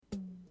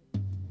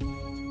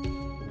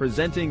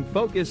presenting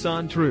Focus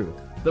on Truth,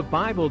 the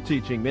Bible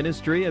teaching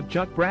ministry of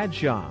Chuck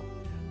Bradshaw.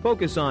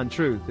 Focus on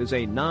Truth is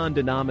a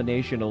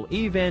non-denominational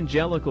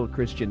evangelical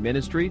Christian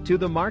ministry to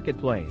the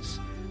marketplace.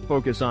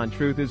 Focus on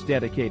Truth is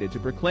dedicated to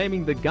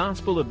proclaiming the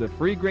gospel of the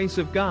free grace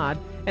of God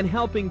and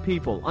helping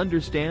people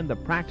understand the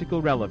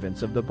practical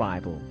relevance of the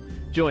Bible.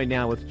 Join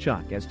now with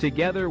Chuck as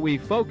together we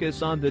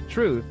focus on the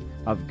truth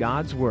of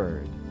God's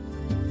Word.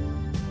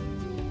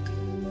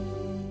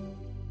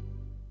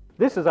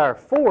 This is our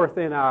fourth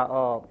in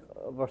our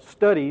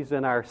studies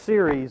in our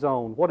series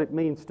on what it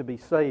means to be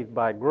saved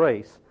by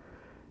grace.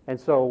 And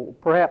so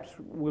perhaps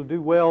we'll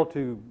do well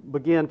to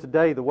begin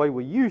today the way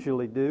we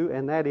usually do,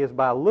 and that is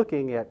by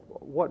looking at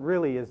what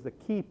really is the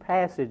key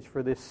passage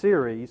for this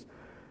series.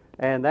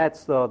 And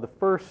that's the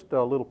first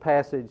little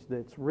passage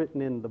that's written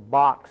in the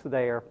box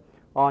there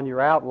on your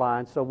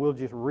outline. So we'll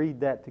just read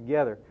that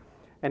together.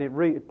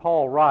 And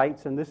Paul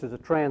writes, and this is a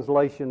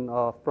translation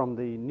from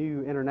the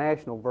New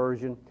International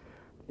Version,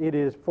 it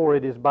is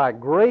by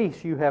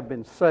grace you have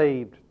been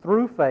saved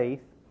through faith,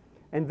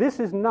 and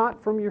this is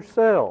not from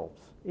yourselves.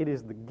 It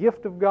is the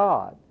gift of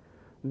God,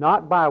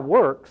 not by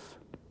works,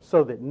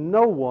 so that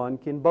no one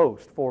can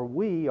boast. For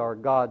we are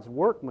God's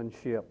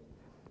workmanship,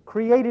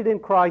 created in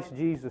Christ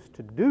Jesus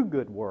to do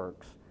good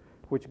works,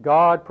 which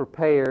God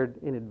prepared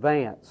in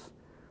advance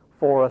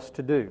for us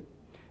to do.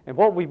 And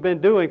what we've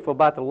been doing for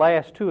about the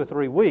last 2 or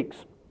 3 weeks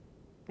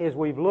is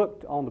we've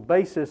looked on the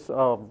basis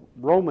of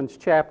Romans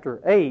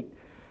chapter 8,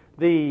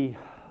 the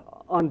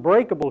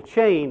unbreakable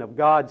chain of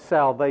God's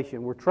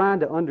salvation. We're trying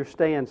to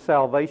understand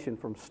salvation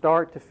from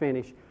start to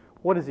finish.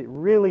 What does it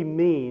really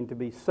mean to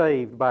be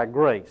saved by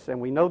grace? And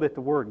we know that the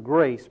word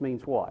grace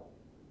means what?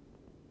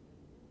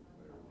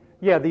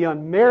 Yeah, the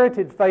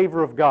unmerited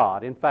favor of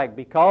God. In fact,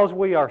 because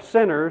we are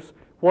sinners,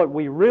 what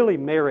we really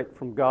merit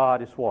from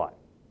God is what?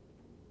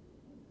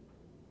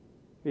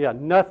 Yeah,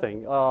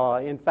 nothing.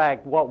 In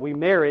fact, what we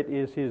merit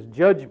is His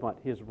judgment,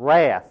 His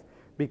wrath,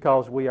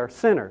 because we are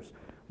sinners.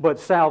 But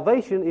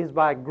salvation is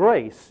by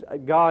grace.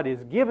 God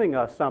is giving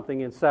us something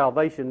in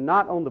salvation,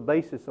 not on the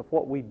basis of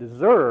what we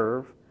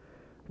deserve,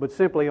 but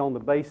simply on the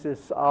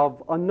basis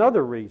of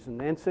another reason,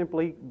 and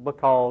simply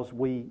because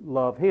we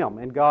love Him.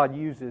 And God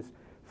uses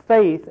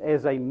faith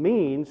as a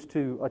means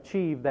to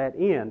achieve that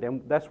end,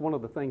 and that's one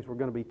of the things we're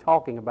going to be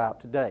talking about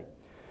today.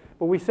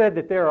 But we said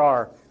that there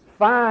are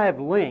 5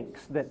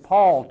 links that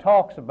Paul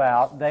talks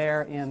about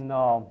there in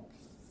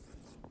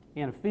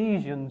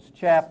Romans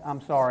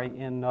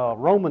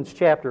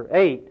chapter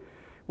 8,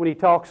 when he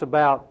talks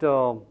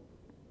about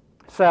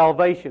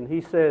salvation.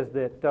 He says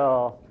that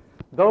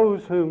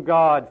those whom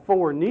God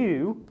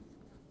foreknew,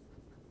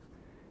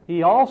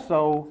 He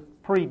also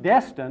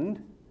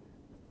predestined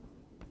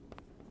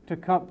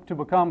to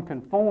become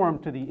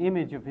conformed to the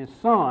image of His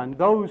Son.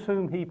 Those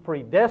whom He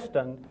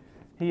predestined,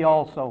 He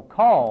also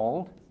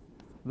called.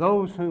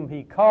 Those whom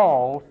He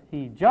called,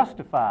 He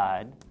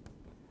justified.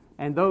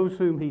 And those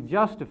whom He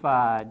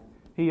justified,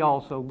 He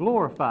also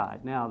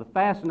glorified. Now, the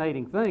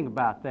fascinating thing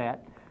about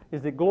that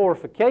is that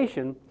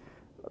glorification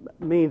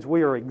means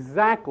we are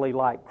exactly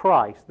like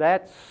Christ.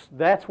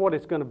 That's what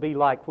it's going to be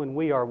like when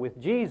we are with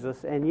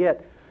Jesus, and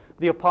yet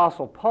the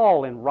Apostle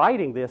Paul, in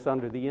writing this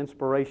under the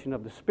inspiration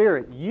of the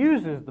Spirit,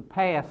 uses the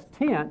past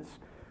tense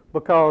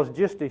because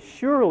just as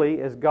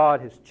surely as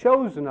God has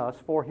chosen us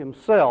for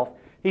Himself,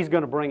 He's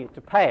going to bring it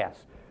to pass.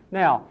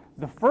 Now,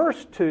 the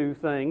first 2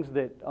 things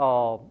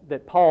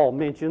that Paul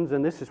mentions,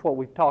 and this is what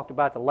we've talked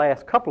about the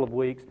last couple of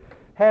weeks,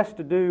 has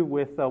to do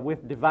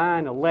with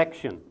divine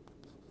election.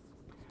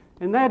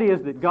 And that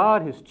is that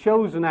God has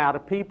chosen out a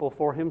people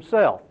for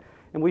Himself.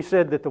 And we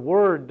said that the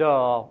word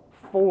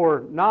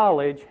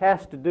foreknowledge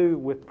has to do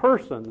with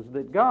persons,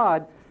 that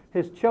God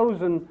has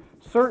chosen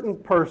certain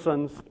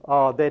persons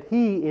that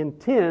He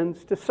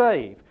intends to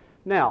save.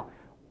 Now,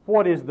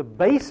 what is the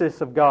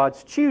basis of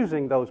God's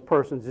choosing those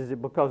persons? Is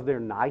it because they're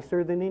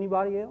nicer than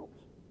anybody else?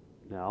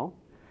 No.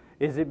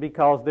 Is it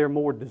because they're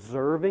more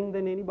deserving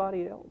than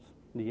anybody else?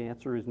 The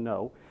answer is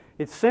no.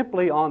 It's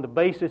simply on the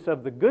basis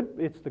of the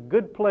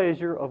good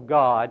pleasure of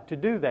God to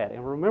do that.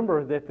 And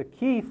remember that the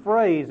key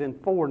phrase in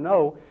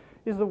foreknow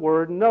is the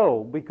word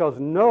know, because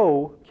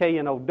know,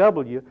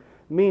 K-N-O-W,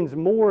 means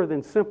more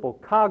than simple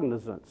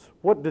cognizance.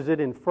 What does it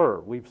infer?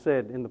 We've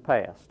said in the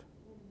past.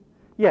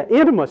 Yeah,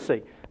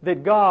 intimacy.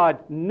 That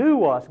God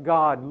knew us,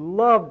 God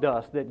loved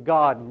us, that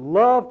God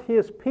loved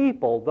His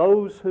people,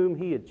 those whom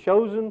He had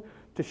chosen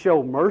to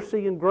show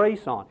mercy and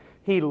grace on.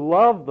 He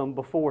loved them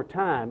before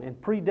time. And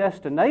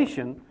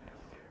predestination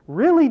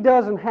really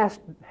doesn't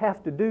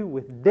have to do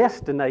with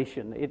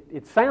destination.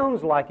 It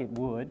sounds like it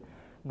would,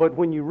 but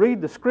when you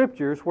read the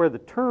Scriptures where the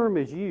term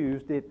is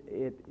used,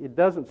 it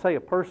doesn't say a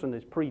person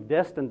is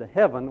predestined to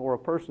heaven or a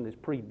person is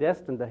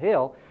predestined to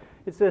hell.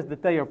 It says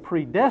that they are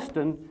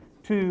predestined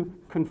to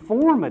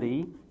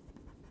conformity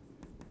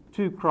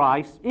to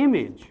Christ's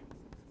image.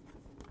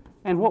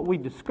 And what we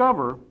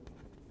discover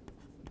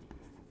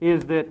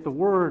is that the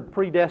word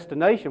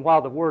predestination,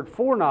 while the word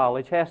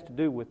foreknowledge has to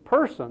do with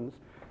persons,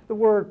 the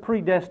word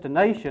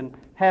predestination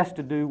has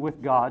to do with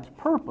God's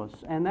purpose,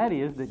 and that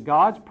is that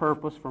God's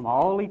purpose from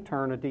all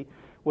eternity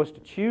was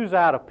to choose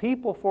out a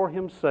people for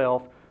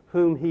Himself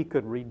whom He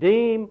could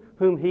redeem,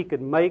 whom He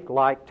could make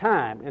like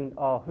time, and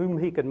whom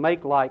He could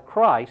make like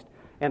Christ.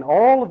 And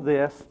all of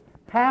this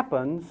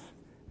happens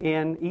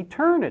in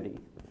eternity.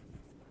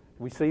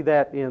 We see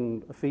that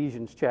in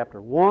Ephesians chapter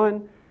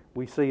 1.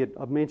 We see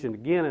it mentioned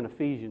again in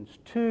Ephesians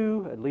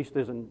 2. At least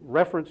there's a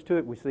reference to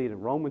it. We see it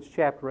in Romans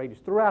chapter 8.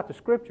 It's throughout the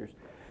Scriptures.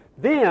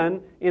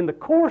 Then, in the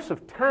course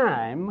of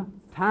time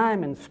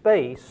and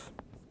space,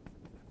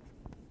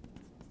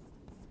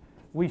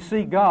 we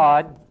see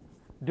God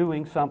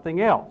doing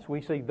something else.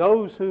 We see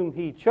those whom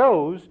He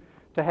chose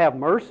to have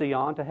mercy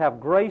on, to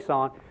have grace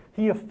on,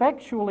 He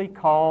effectually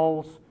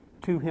calls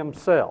to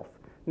Himself.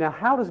 Now,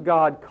 how does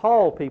God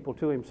call people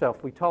to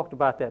Himself? We talked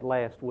about that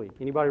last week.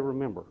 Anybody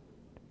remember?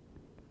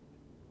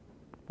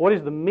 What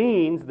is the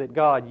means that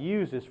God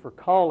uses for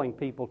calling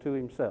people to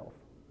Himself?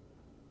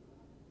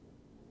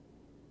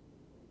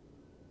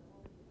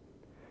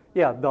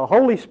 Yeah, the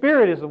Holy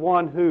Spirit is the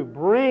one who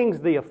brings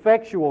the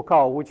effectual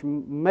call, which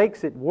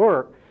makes it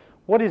work.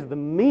 What is the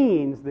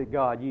means that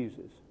God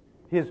uses?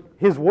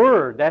 His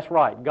Word, that's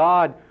right.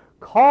 God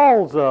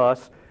calls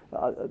us.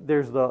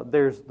 There's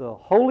the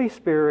Holy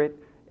Spirit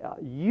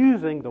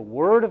using the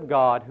Word of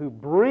God who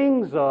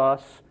brings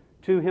us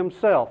to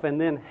Himself.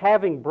 And then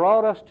having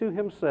brought us to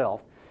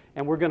Himself,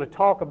 and we're going to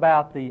talk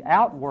about the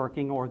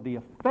outworking or the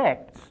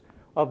effects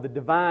of the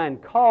divine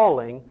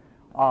calling.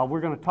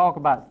 We're going to talk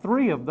about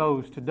three of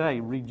those today.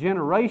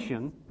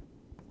 Regeneration.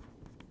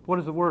 What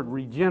does the word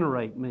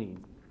regenerate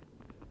mean?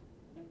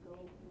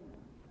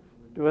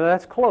 Well,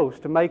 that's close.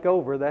 To make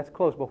over, that's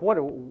close. But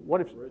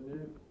what if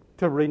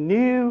to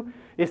renew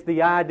is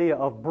the idea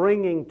of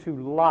bringing to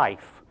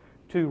life,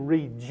 to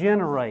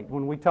regenerate.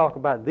 When we talk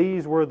about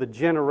these were the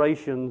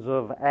generations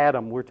of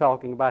Adam, we're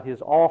talking about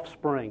his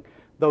offspring,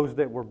 those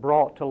that were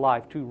brought to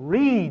life. To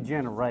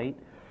regenerate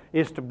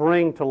is to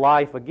bring to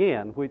life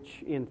again,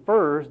 which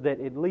infers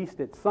that at least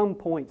at some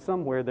point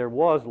somewhere there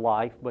was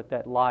life, but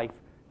that life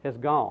has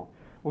gone.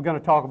 We're going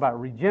to talk about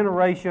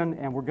regeneration,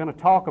 and we're going to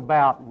talk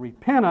about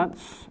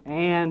repentance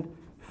and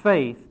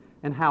faith,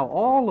 and how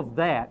all of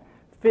that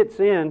fits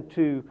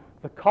into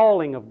the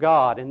calling of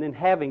God. And then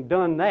having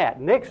done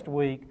that, next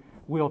week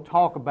we'll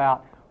talk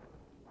about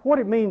what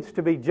it means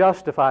to be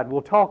justified.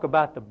 We'll talk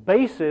about the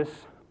basis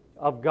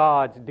of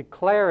God's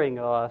declaring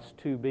us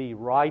to be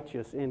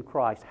righteous in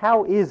Christ.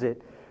 How is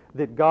it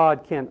that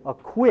God can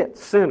acquit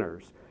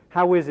sinners?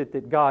 How is it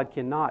that God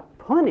cannot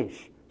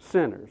punish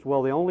sinners?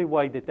 Well, the only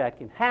way that that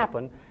can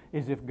happen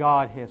is if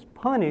God has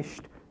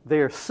punished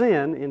their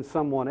sin in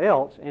someone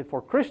else. And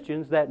for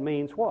Christians, that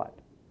means what?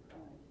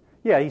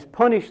 Yeah, He's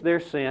punished their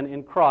sin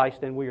in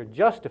Christ, and we are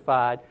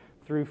justified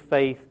through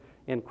faith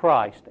in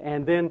Christ.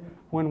 And then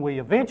when we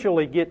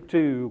eventually get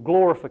to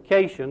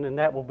glorification, and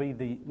that will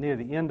be near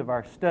the end of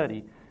our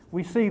study,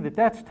 we see that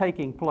that's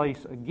taking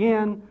place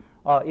again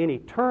in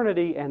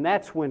eternity, and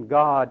that's when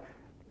God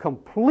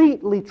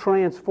completely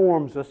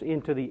transforms us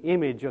into the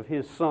image of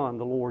His Son,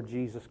 the Lord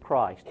Jesus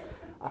Christ.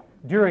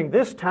 During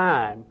this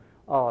time,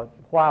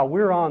 while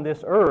we're on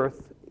this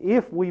earth,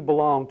 if we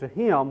belong to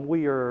Him,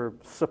 we are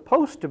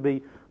supposed to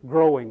be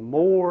growing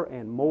more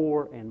and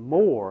more and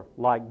more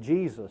like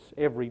Jesus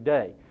every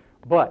day.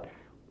 But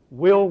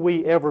will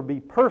we ever be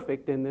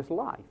perfect in this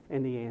life?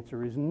 And the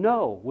answer is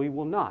no, we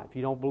will not. If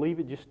you don't believe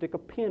it, just stick a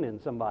pin in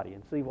somebody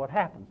and see what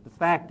happens. The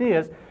fact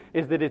is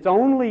that it's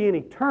only in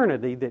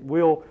eternity that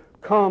we'll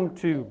come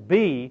to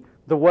be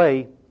the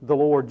way the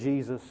Lord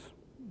Jesus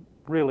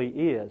really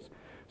is.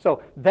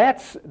 So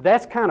that's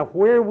kind of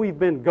where we've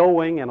been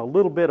going, and a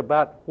little bit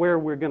about where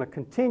we're going to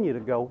continue to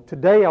go.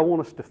 Today I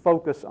want us to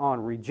focus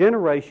on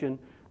regeneration,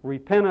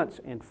 repentance,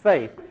 and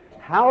faith,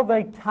 how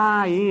they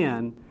tie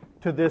in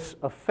to this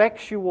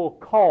effectual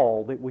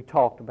call that we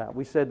talked about.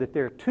 We said that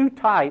there are two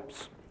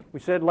types, we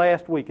said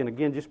last week, and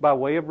again just by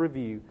way of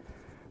review,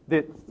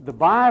 that the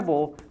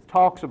Bible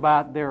talks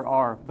about there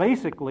are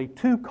basically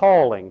two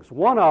callings.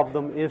 One of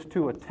them is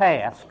to a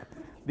task.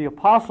 The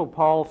Apostle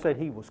Paul said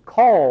he was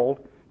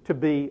called to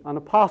be an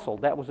apostle.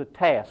 That was a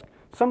task.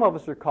 Some of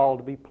us are called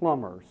to be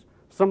plumbers.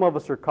 Some of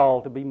us are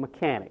called to be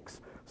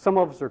mechanics. Some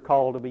of us are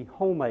called to be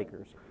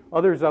homemakers.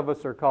 Others of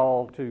us are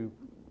called to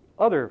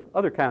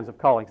other kinds of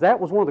callings. That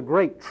was one of the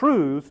great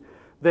truths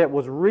that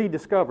was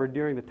rediscovered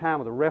during the time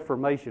of the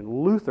Reformation.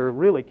 Luther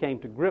really came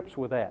to grips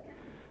with that.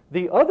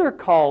 The other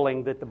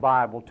calling that the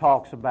Bible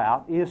talks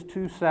about is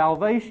to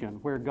salvation,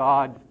 where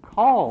God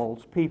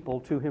calls people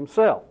to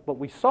Himself. But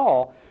we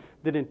saw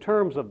that in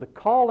terms of the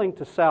calling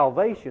to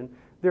salvation,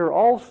 there are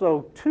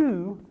also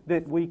two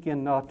that we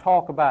can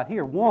talk about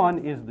here.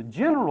 One is the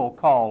general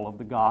call of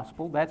the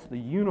gospel. That's the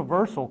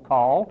universal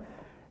call,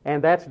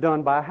 and that's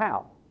done by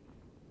how?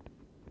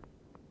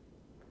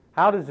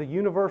 How does the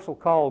universal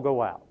call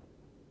go out?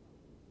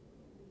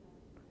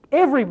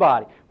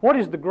 Everybody. What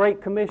is the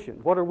Great Commission?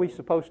 What are we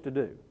supposed to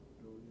do?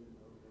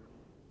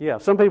 Yeah,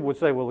 some people would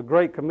say, well, the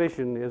Great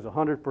Commission is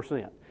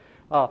 100%.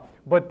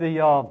 But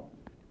the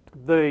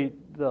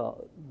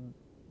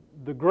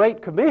the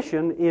Great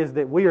Commission is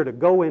that we are to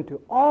go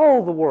into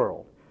all the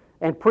world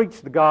and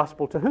preach the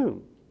gospel to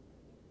whom?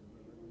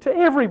 To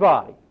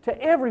everybody.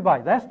 To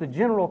everybody. That's the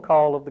general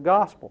call of the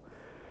gospel.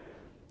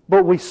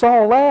 But we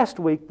saw last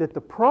week that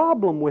the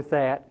problem with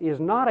that is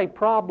not a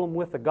problem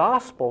with the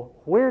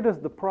gospel. Where does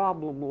the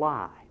problem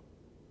lie?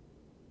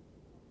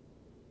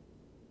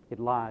 It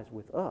lies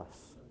with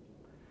us.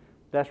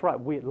 That's right.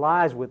 It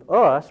lies with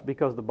us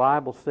because the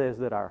Bible says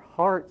that our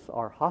hearts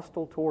are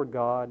hostile toward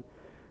God,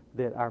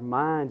 that our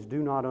minds do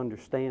not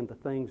understand the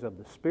things of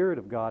the Spirit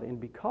of God, and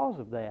because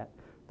of that,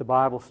 the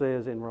Bible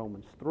says in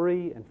Romans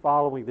 3 and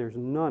following, there's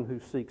none who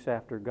seeks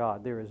after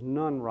God. There is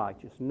none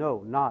righteous.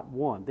 No, not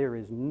one. There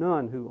is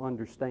none who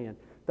understand.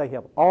 They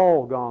have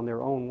all gone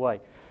their own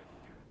way.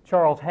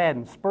 Charles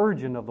Haddon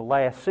Spurgeon of the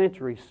last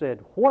century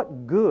said,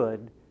 "What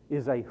good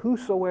is a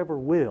whosoever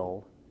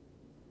will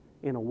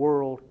in a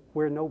world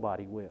where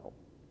nobody will?"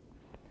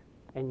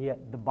 And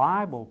yet the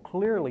Bible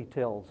clearly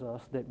tells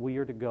us that we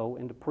are to go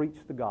and to preach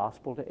the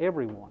gospel to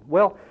everyone.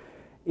 Well,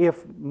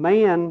 if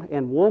man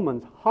and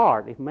woman's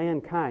heart, if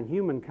mankind,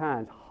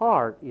 humankind's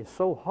heart is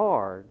so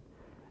hard,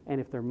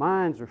 and if their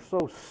minds are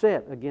so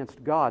set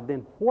against God, then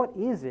what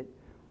is it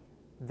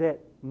that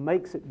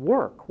makes it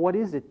work? What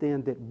is it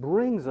then that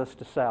brings us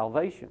to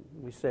salvation?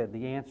 We said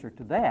the answer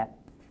to that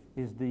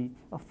is the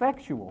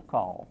effectual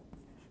call.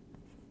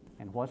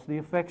 And what's the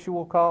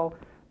effectual call?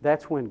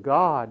 That's when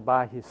God,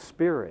 by His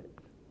Spirit,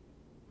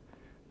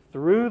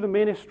 through the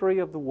ministry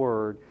of the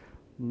Word,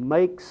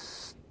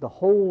 makes the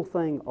whole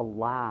thing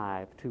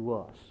alive to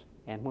us.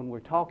 And when we're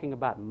talking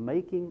about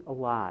making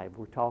alive,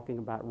 we're talking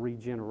about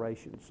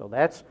regeneration. So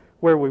that's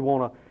where we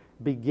want to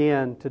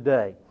begin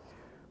today.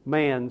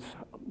 Man's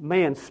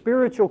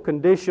spiritual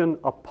condition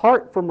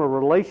apart from a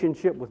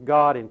relationship with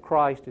God in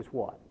Christ is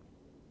what?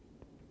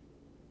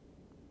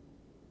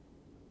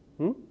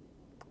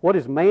 What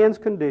is man's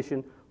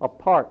condition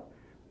apart?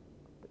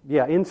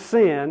 In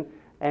sin.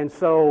 And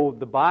so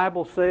the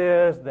Bible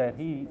says that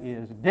he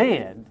is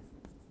dead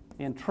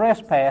in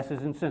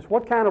trespasses and sins.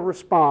 What kind of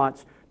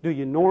response do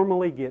you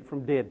normally get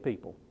from dead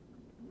people?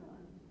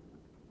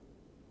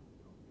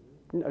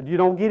 You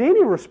don't get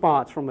any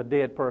response from a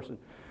dead person.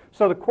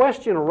 So the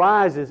question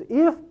arises,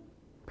 if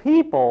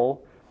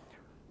people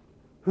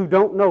who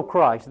don't know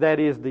Christ, that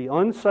is the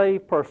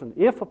unsaved person,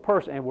 if a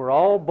person, and we're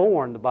all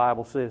born, the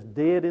Bible says,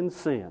 dead in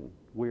sin.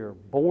 We're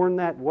born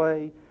that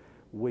way.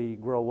 We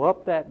grow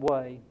up that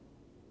way.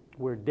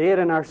 We're dead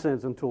in our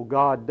sins until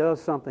God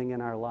does something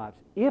in our lives.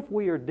 If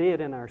we are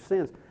dead in our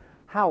sins,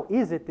 how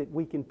is it that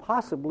we can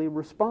possibly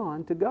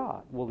respond to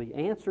God? Well, the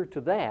answer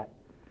to that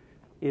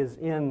is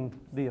in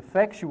the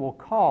effectual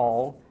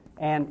call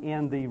and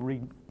in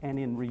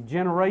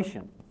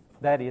regeneration.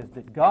 That is,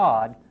 that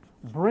God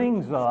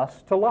brings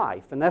us to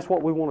life. And that's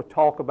what we want to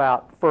talk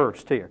about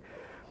first here.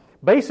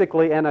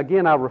 Basically, and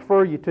again, I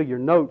refer you to your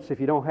notes. If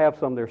you don't have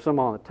some, there's some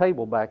on the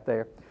table back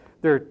there.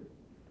 There are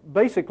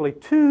basically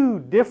two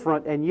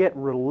different and yet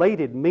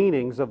related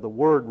meanings of the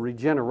word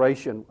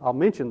regeneration. I'll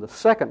mention the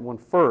second one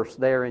first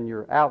there in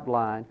your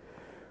outline,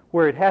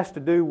 where it has to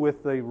do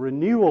with the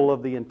renewal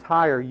of the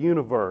entire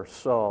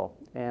universe.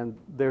 And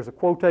there's a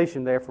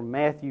quotation there from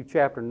Matthew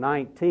chapter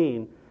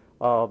 19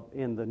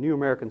 in the New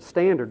American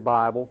Standard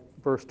Bible,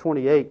 verse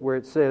 28, where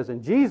it says,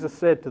 "And Jesus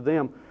said to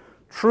them,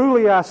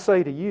 Truly I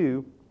say to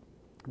you,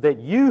 that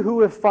you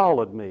who have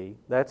followed me,"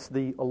 that's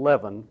the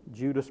 11,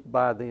 Judas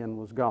by then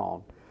was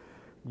gone,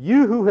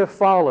 "you who have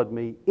followed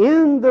me,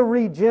 in the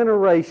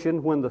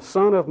regeneration when the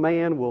Son of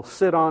Man will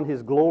sit on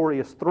His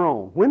glorious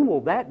throne." When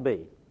will that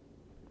be?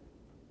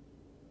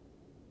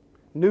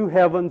 New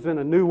heavens and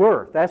a new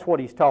earth. That's what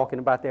he's talking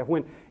about there.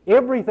 When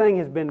everything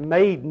has been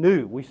made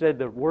new. We said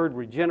the word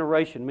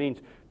regeneration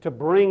means to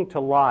bring to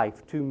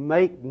life, to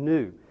make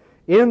new.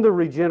 In the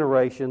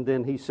regeneration,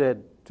 then he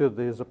said to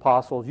his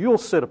apostles, "You'll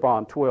sit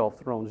upon 12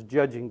 thrones,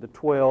 judging the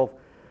 12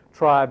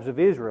 tribes of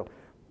Israel."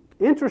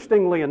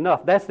 Interestingly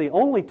enough, that's the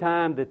only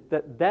time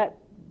that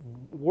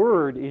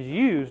word is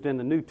used in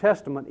the New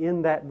Testament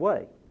in that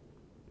way.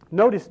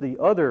 Notice the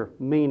other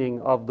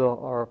meaning of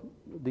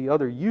the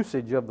other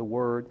usage of the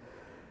word,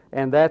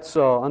 and that's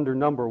under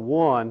number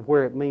 1,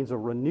 where it means a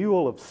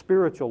renewal of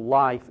spiritual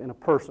life in a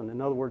person.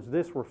 In other words,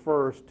 this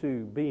refers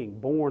to being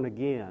born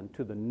again,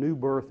 to the new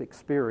birth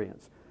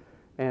experience.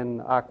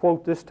 And I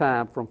quote this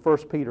time from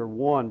 1 Peter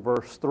 1,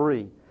 verse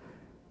 3,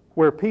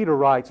 where Peter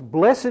writes,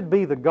 "Blessed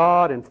be the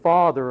God and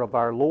Father of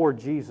our Lord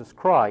Jesus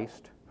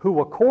Christ, who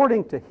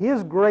according to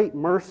His great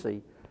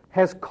mercy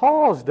has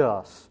caused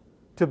us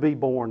to be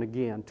born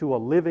again to a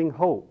living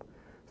hope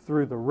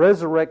through the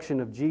resurrection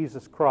of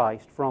Jesus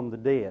Christ from the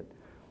dead."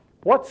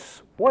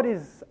 What's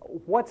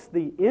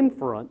the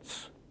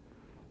inference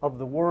of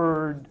the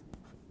word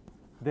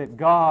that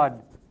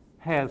God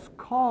has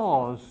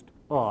caused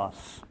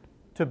us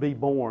to be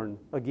born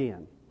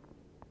again?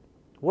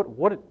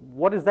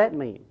 What does that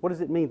mean? What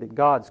does it mean that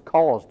God's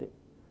caused it?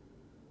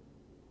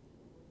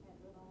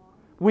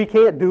 We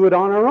can't do it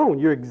on our own.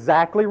 You're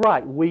exactly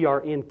right. We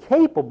are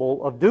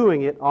incapable of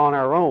doing it on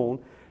our own,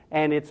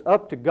 and it's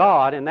up to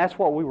God, and that's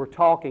what we were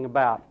talking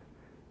about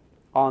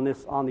on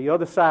the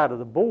other side of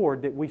the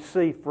board that we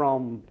see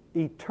from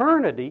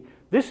eternity.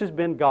 This has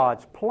been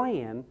God's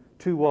plan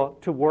to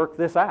work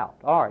this out.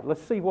 All right,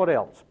 let's see what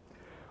else.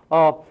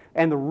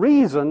 And the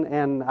reason,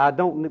 and I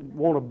don't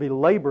want to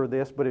belabor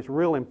this, but it's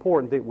real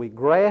important that we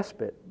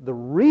grasp it. The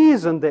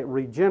reason that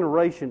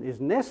regeneration is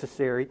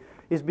necessary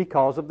is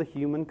because of the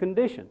human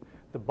condition.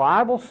 The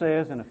Bible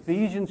says in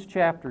Ephesians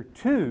chapter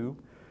 2,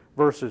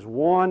 verses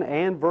 1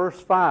 and verse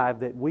 5,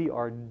 that we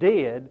are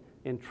dead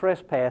in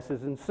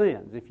trespasses and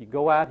sins. If you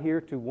go out here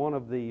to one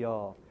of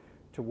the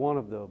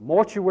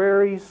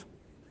mortuaries,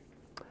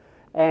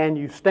 and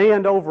you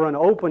stand over an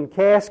open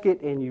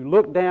casket and you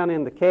look down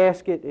in the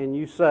casket and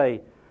you say,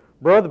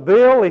 Brother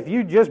Bill, if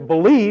you just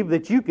believe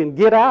that you can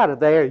get out of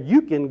there,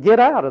 you can get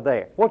out of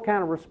there. What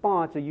kind of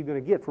response are you going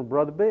to get from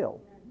Brother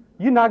Bill?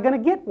 You're not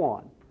going to get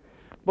one,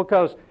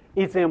 because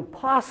it's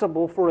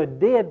impossible for a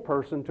dead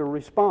person to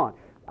respond.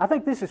 I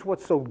think this is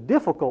what's so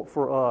difficult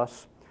for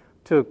us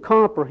to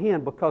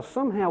comprehend, because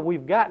somehow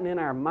we've gotten in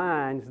our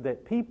minds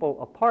that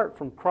people apart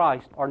from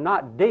Christ are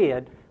not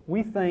dead.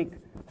 We think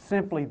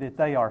simply that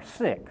they are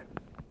sick.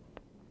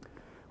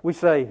 We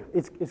say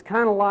it's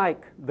kind of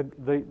like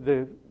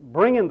the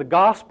bringing the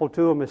gospel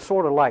to them is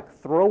sort of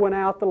like throwing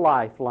out the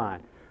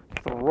lifeline,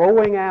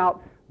 throwing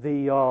out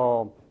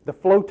the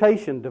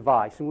flotation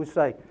device, and we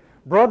say,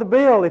 Brother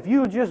Bill, if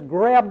you'll just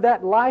grab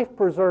that life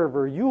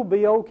preserver, you'll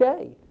be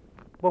okay.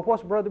 But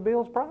what's Brother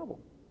Bill's problem?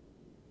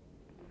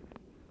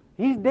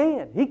 He's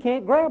dead. He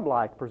can't grab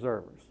life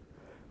preservers.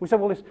 We say,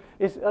 well,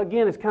 it's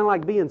kind of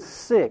like being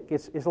sick.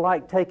 It's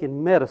like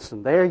taking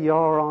medicine. There you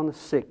are on the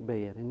sick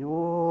bed, and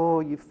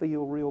you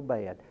feel real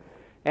bad.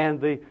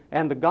 And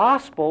the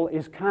gospel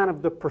is kind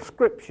of the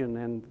prescription,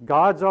 and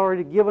God's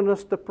already given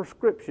us the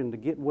prescription to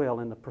get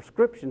well, and the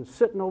prescription's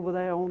sitting over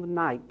there on the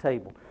night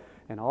table.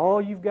 And all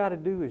you've got to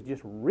do is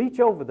just reach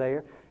over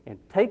there and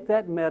take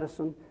that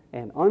medicine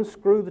and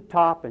unscrew the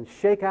top and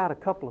shake out a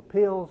couple of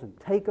pills and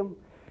take them,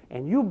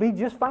 and you'll be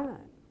just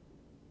fine.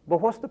 But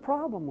what's the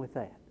problem with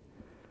that?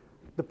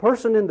 The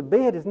person in the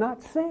bed is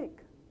not sick.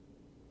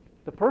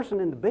 The person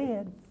in the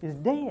bed is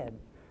dead.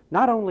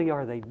 Not only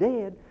are they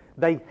dead,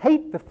 they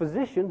hate the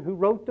physician who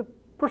wrote the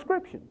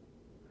prescription.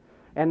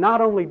 And not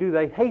only do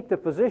they hate the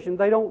physician,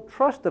 they don't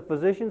trust the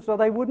physician, so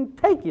they wouldn't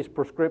take his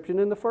prescription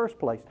in the first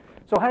place.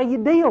 So how do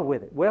you deal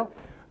with it? Well,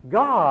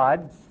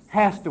 God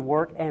has to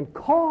work and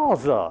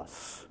cause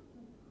us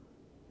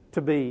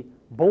to be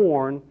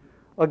born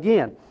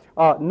again.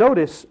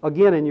 Notice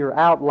again in your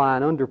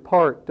outline under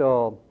part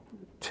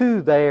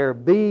 2 there,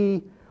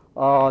 B,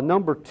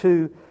 number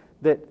 2,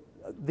 that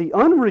the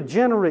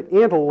unregenerate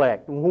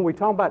intellect, and when we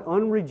talk about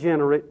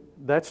unregenerate,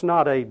 that's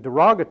not a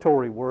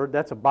derogatory word,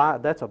 that's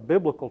a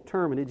biblical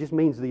term, and it just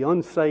means the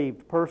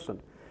unsaved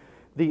person.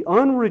 The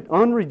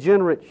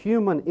unregenerate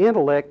human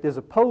intellect is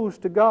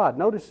opposed to God.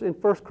 Notice in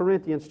 1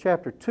 Corinthians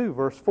chapter 2,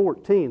 verse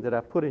 14 that I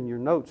put in your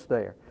notes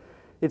there.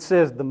 It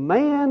says, the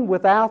man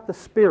without the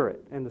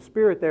Spirit, and the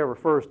Spirit there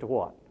refers to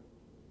what?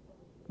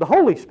 The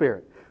Holy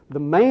Spirit. The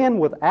man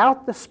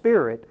without the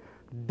Spirit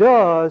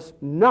does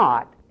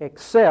not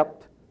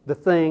accept the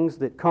things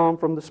that come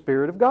from the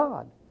Spirit of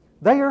God.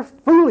 They are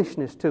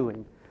foolishness to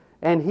him,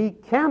 and he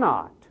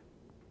cannot.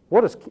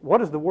 What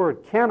does the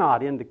word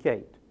cannot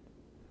indicate?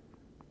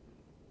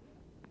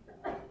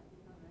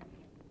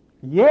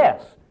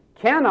 Yes,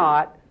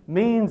 cannot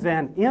means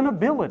an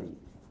inability.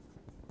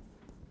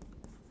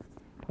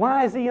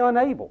 Why is he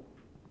unable?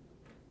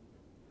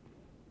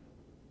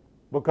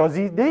 Because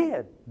he's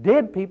dead.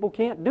 Dead people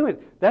can't do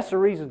it. That's the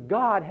reason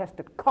God has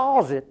to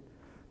cause it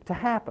to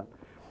happen.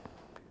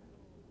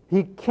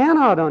 He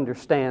cannot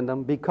understand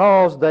them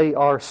because they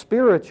are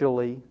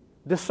spiritually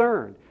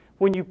discerned.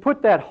 When you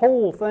put that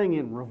whole thing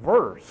in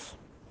reverse,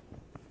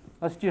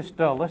 let's just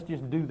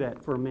do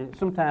that for a minute.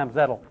 Sometimes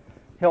that'll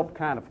help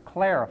kind of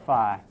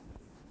clarify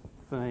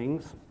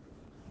things.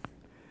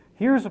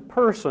 Here's a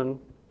person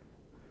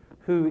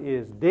who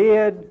is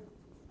dead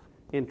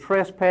in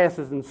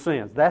trespasses and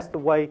sins. That's the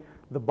way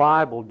the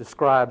Bible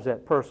describes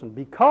that person.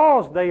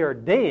 Because they are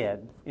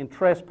dead in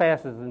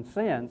trespasses and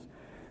sins,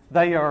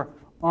 they are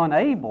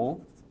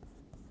unable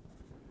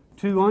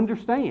to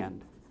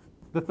understand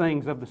the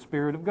things of the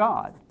Spirit of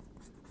God.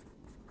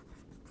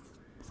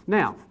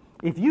 Now,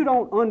 if you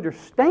don't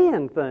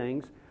understand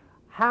things,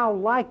 how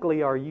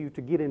likely are you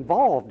to get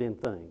involved in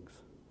things?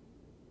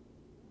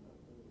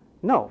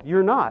 No,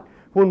 you're not.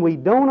 When we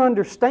don't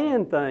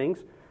understand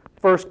things,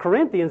 1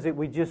 Corinthians that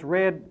we just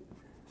read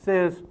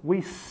says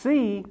we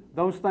see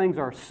those things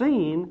are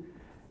seen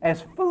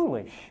as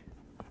foolish.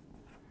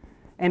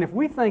 And if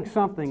we think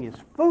something is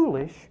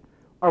foolish,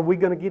 are we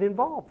going to get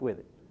involved with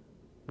it?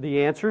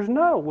 The answer is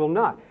no, we'll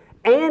not.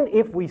 And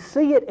if we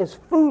see it as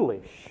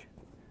foolish,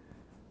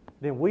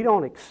 then we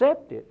don't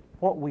accept it.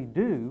 What we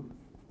do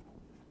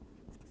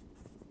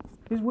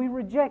is we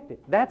reject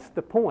it. That's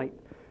the point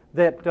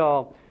that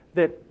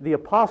the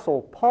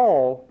Apostle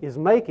Paul is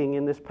making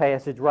in this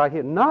passage right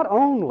here. Not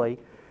only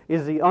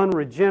is the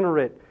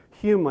unregenerate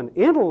human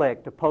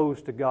intellect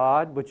opposed to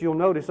God, but you'll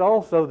notice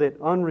also that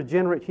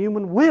unregenerate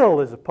human will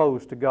is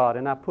opposed to God.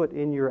 And I put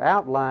in your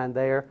outline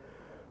there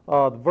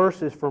the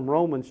verses from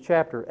Romans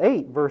chapter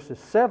 8, verses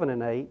 7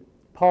 and 8.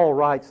 Paul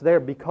writes there,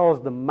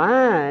 because the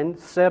mind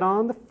set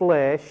on the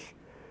flesh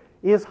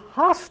is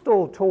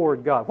hostile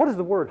toward God. What does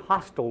the word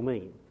hostile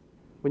mean?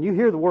 When you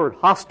hear the word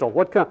hostile,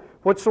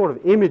 what sort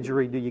of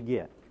imagery do you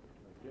get?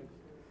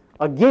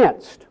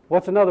 Against.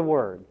 What's another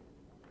word?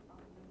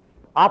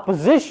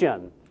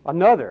 Opposition.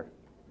 Another.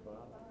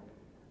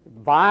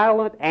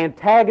 Violent,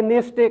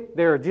 antagonistic.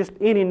 There are just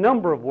any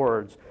number of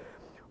words. It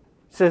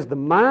says the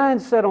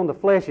mind set on the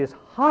flesh is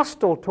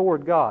hostile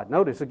toward God.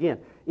 Notice again,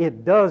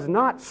 it does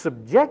not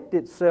subject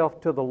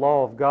itself to the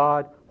law of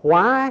God.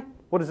 Why?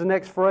 What does the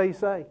next phrase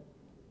say?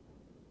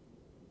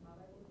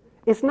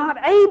 It's not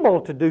able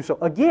to do so.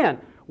 Again,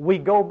 we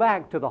go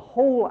back to the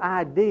whole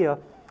idea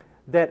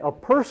that a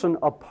person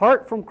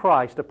apart from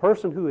Christ, a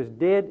person who is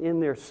dead in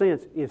their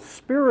sins, is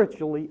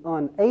spiritually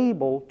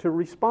unable to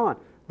respond.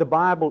 The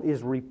Bible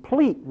is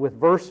replete with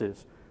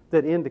verses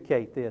that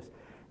indicate this.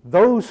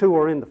 Those who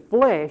are in the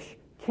flesh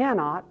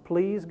cannot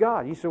please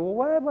God. You say,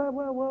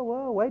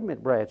 well, wait a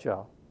minute,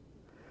 Bradshaw.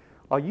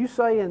 Are you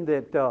saying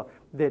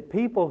that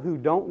people who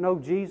don't know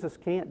Jesus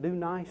can't do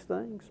nice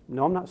things?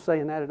 No, I'm not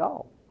saying that at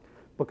all.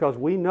 Because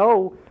we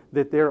know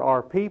that there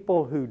are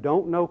people who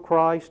don't know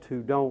Christ,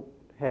 who don't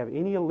have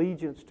any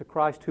allegiance to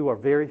Christ, who are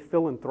very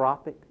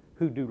philanthropic,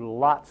 who do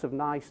lots of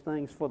nice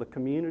things for the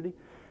community.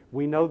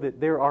 We know that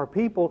there are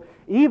people,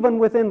 even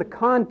within the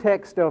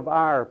context of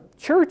our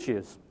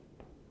churches,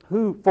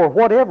 who, for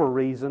whatever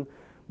reason,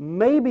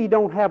 maybe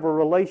don't have a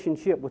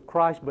relationship with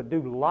Christ but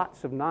do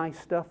lots of nice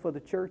stuff for the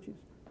churches.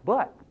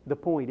 But the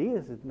point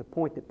is, and the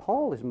point that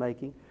Paul is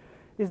making,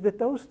 is that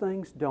those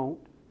things don't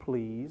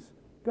please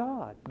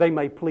God. They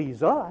may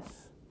please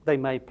us, they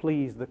may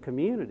please the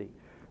community,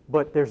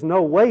 but there's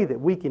no way that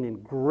we can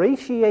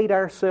ingratiate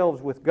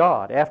ourselves with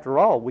God. After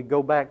all, we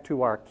go back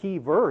to our key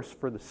verse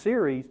for the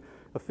series,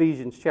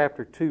 Ephesians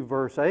chapter 2,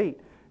 verse 8.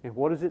 And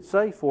what does it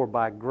say? For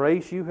by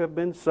grace you have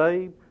been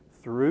saved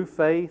through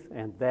faith,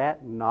 and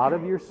that not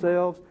of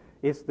yourselves.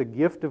 It's the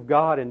gift of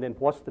God. And then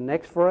what's the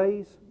next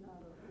phrase?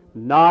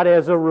 Not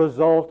as a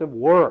result of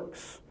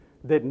works,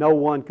 that no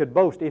one could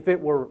boast. If it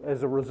were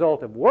as a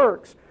result of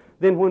works,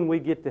 then when we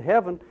get to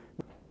heaven,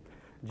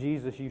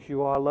 Jesus, you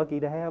sure are lucky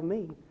to have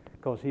me,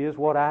 because here's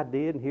what I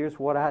did, and here's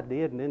what I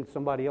did, and then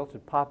somebody else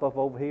would pop up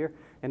over here,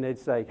 and they'd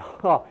say,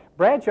 oh,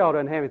 Bradshaw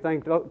doesn't have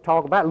anything to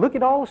talk about. Look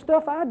at all the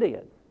stuff I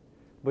did.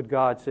 But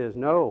God says,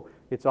 no,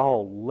 it's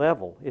all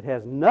level. It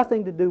has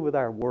nothing to do with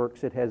our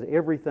works. It has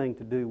everything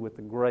to do with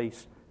the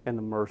grace and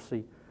the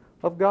mercy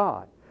of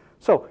God.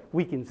 So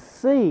we can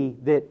see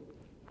that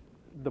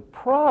the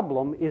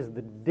problem is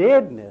the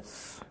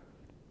deadness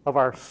of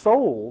our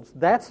souls.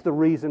 That's the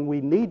reason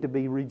we need to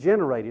be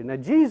regenerated. Now,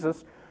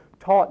 Jesus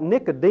taught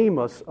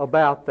Nicodemus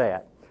about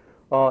that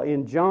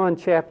in John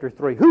chapter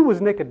 3. Who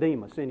was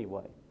Nicodemus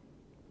anyway?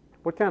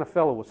 What kind of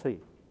fellow was he?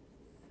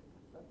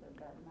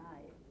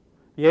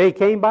 Yeah, he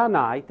came by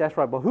night, that's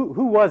right. But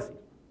who was he?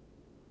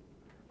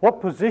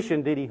 What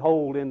position did he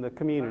hold in the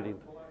community?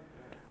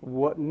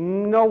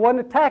 No,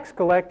 wasn't a tax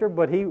collector,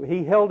 but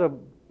he held a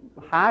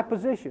high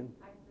position.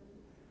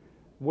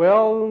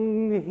 Well,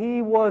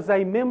 he was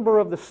a member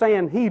of the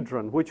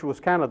Sanhedrin, which was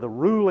kind of the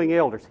ruling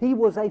elders. He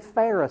was a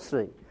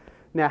Pharisee.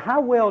 Now,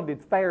 how well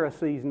did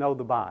Pharisees know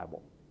the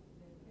Bible?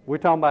 We're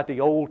talking about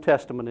the Old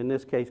Testament in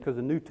this case, because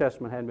the New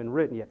Testament hadn't been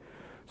written yet.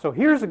 So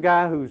here's a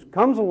guy who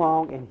comes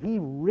along and he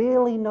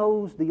really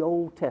knows the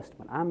Old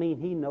Testament. I mean,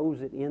 he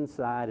knows it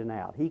inside and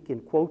out. He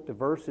can quote the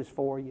verses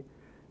for you.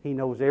 He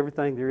knows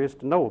everything there is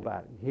to know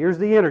about it. Here's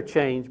the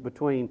interchange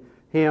between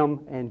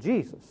him and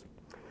Jesus.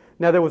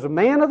 Now, there was a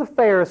man of the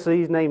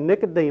Pharisees named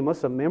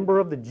Nicodemus, a member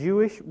of the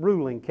Jewish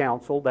ruling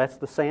council. That's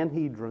the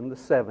Sanhedrin, the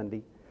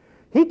 70.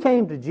 He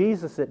came to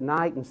Jesus at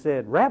night and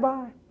said,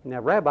 Rabbi, now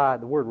rabbi,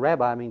 the word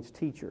rabbi means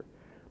teacher.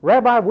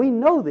 Rabbi, we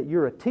know that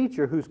you're a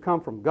teacher who's come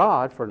from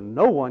God, for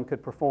no one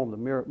could perform the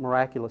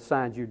miraculous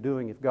signs you're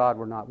doing if God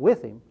were not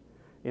with him.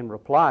 In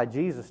reply,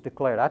 Jesus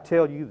declared, I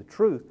tell you the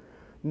truth,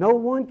 no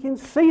one can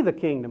see the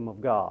kingdom of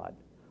God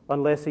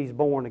unless he's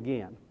born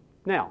again.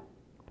 Now,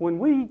 when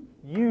we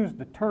use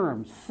the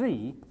term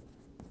see,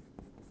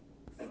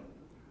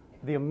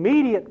 the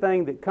immediate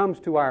thing that comes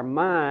to our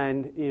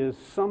mind is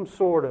some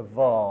sort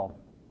of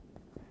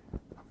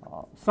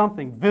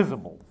something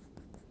visible.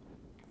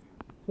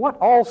 What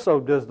also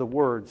does the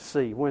word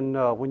see?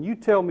 When you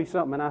tell me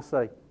something and I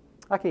say,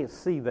 I can't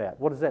see that,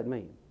 what does that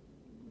mean?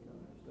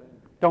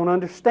 Don't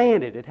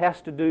understand it. It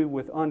has to do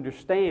with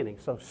understanding.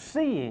 So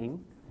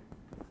seeing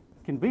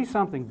can be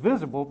something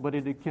visible, but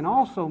it can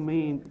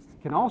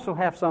also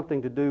have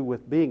something to do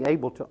with being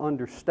able to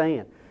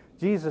understand.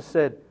 Jesus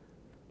said,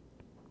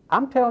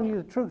 I'm telling you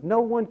the truth,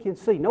 no one can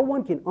see, no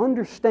one can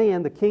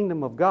understand the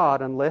kingdom of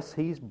God unless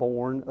he's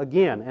born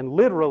again. And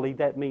literally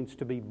that means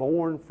to be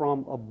born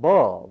from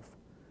above.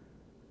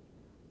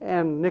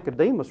 And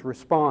Nicodemus'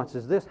 response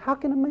is this, how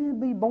can a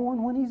man be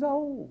born when he's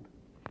old?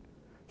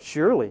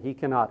 Surely he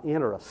cannot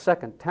enter a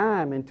second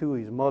time into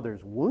his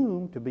mother's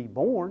womb to be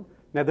born.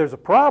 Now there's a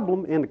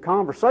problem in the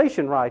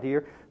conversation right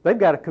here. They've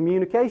got a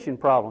communication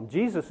problem.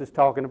 Jesus is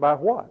talking about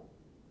what?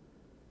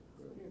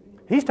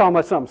 He's talking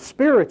about something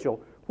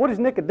spiritual. What is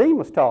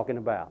Nicodemus talking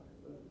about?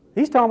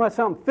 He's talking about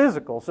something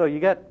physical. So you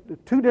got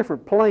two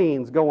different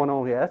planes going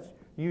on here. That's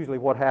usually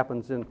what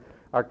happens in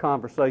our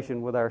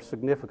conversation with our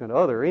significant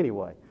other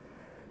anyway.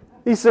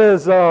 He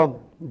says,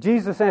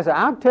 Jesus answered,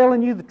 I'm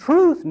telling you the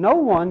truth. No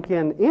one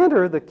can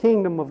enter the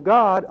kingdom of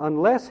God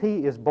unless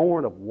he is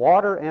born of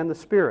water and the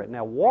Spirit.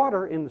 Now,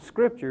 water in the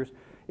Scriptures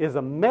is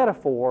a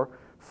metaphor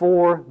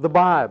for the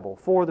Bible,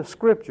 for the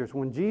Scriptures.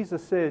 When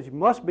Jesus says you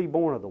must be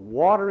born of the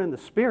water and the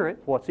Spirit,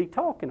 what's he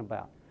talking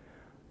about?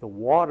 The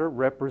water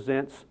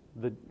represents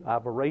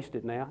I've erased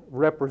it now,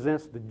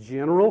 represents the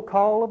general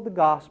call of the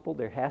gospel.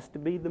 There has to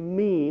be the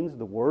means,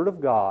 the Word of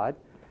God.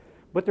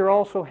 But there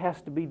also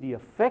has to be the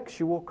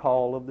effectual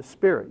call of the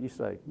Spirit. You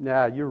say,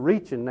 now you're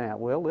reaching now.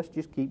 Well, let's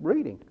just keep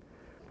reading.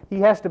 He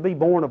has to be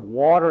born of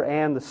water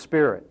and the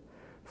Spirit.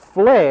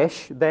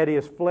 Flesh, that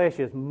is, flesh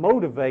is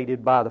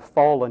motivated by the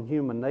fallen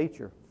human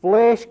nature.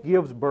 Flesh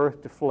gives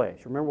birth to flesh.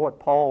 Remember what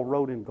Paul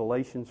wrote in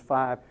Galatians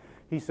 5?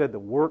 He said the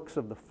works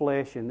of the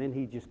flesh, and then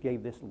he just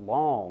gave this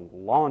long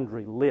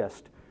laundry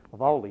list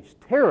of all these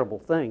terrible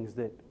things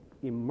that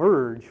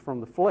emerge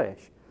from the flesh.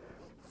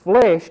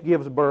 Flesh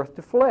gives birth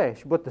to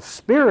flesh, but the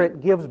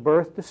Spirit gives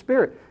birth to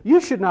spirit. You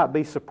should not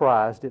be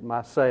surprised at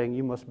my saying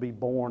you must be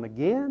born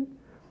again.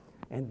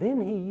 And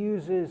then he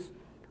uses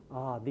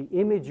the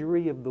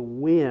imagery of the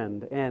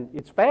wind. And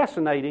it's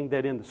fascinating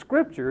that in the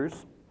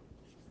Scriptures,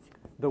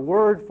 the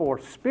word for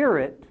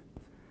spirit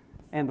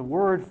and the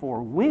word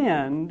for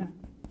wind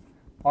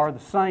are the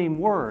same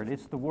word.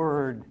 It's the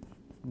word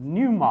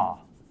pneuma.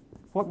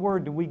 What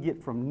word do we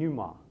get from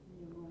pneuma?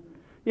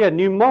 Yeah,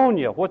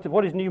 pneumonia.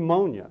 What is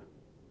pneumonia?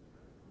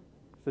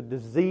 It's a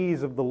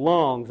disease of the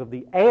lungs, of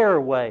the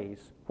airways.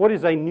 What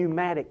is a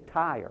pneumatic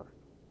tire?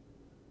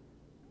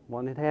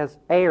 One that has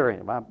air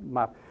in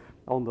it.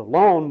 On the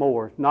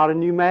lawnmower, it's not a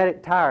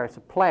pneumatic tire, it's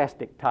a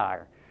plastic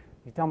tire.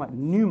 He's talking about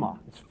pneuma.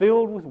 It's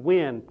filled with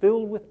wind,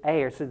 filled with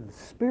air. So the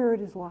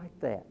Spirit is like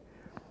that.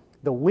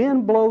 The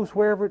wind blows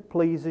wherever it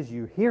pleases.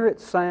 You hear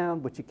its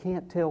sound, but you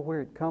can't tell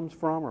where it comes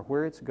from or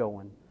where it's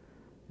going.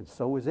 And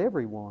so is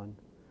everyone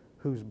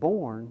who's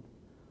born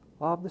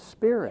of the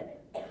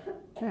Spirit.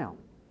 Now,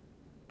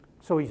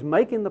 so he's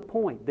making the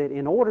point that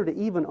in order to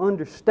even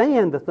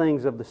understand the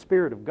things of the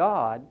Spirit of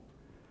God,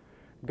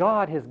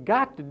 God has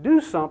got to do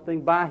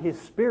something by His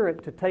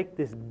Spirit to take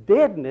this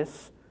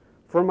deadness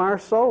from our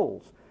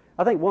souls.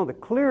 I think one of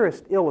the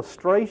clearest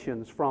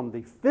illustrations from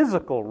the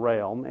physical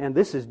realm, and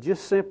this is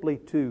just simply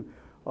to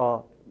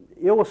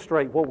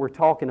illustrate what we're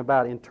talking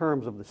about in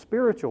terms of the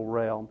spiritual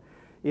realm,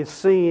 is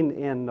seen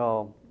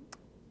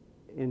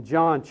in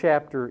John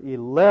chapter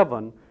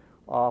 11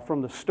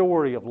 from the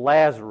story of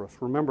Lazarus.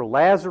 Remember,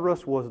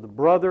 Lazarus was the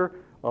brother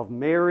of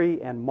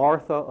Mary and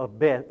Martha of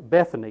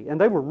Bethany.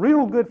 And they were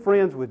real good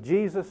friends with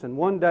Jesus, and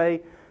one day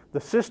the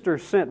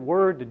sisters sent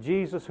word to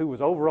Jesus, who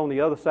was over on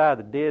the other side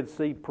of the Dead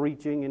Sea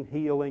preaching and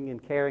healing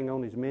and carrying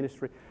on his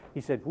ministry.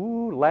 He said,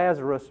 "Ooh,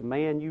 Lazarus, the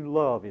man you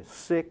love, is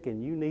sick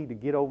and you need to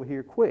get over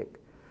here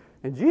quick."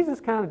 And Jesus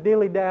kind of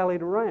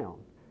dilly-dallied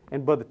around.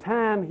 And by the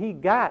time he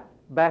got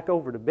back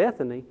over to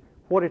Bethany,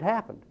 what had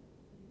happened?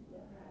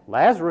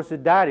 Lazarus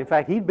had died. In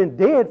fact, he'd been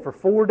dead for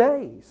 4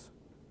 days.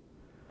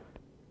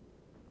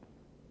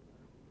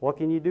 What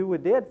can you do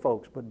with dead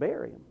folks but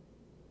bury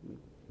them?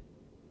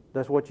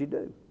 That's what you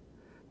do.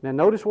 Now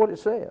notice what it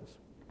says.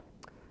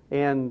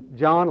 In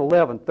John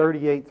 11,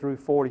 38 through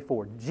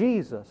 44,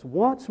 Jesus,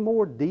 once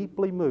more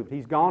deeply moved.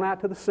 He's gone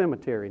out to the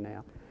cemetery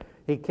now.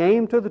 He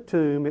came to the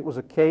tomb. It was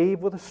a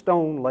cave with a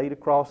stone laid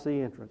across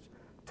the entrance.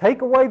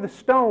 "Take away the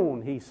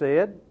stone," he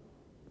said.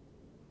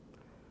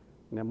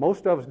 Now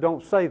most of us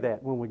don't say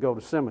that when we go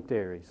to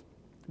cemeteries.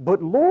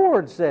 "But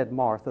Lord," said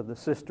Martha, the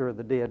sister of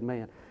the dead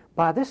man,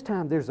 "by this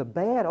time there's a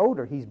bad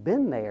odor. He's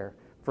been there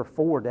for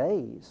 4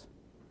 days."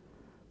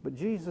 But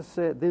Jesus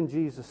said,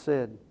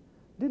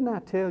 "Didn't I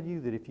tell you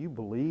that if you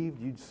believed,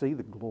 you'd see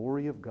the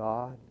glory of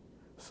God?"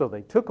 So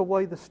they took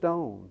away the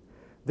stone.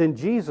 Then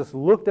Jesus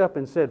looked up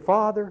and said,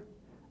 "Father,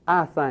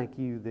 I thank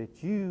you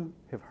that you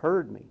have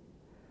heard me.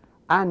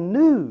 I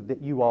knew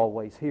that you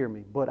always hear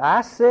me, but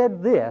I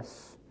said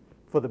this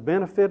for the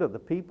benefit of the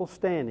people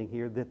standing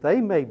here, that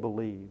they may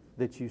believe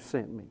that you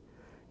sent me."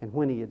 And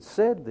when he had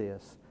said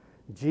this,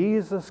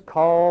 Jesus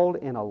called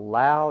in a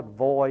loud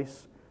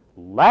voice,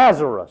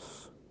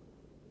 "Lazarus,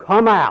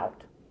 come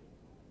out."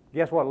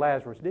 Guess what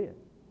Lazarus did?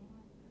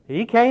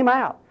 He came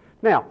out.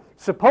 Now,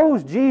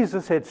 suppose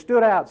Jesus had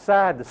stood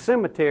outside the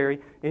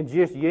cemetery and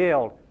just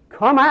yelled,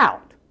 "Come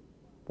out."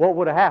 What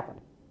would have happened?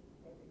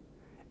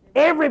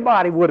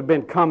 Everybody would have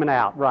been coming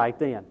out right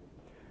then.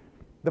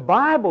 The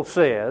Bible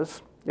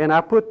says, and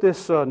I put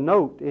this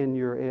note in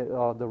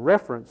your the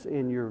reference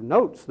in your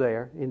notes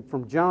there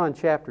from John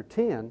chapter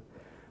 10.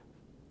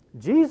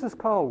 Jesus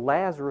called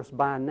Lazarus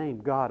by name.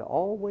 God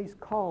always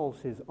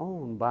calls His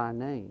own by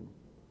name.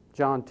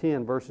 John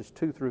 10, verses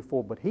 2 through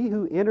 4. But he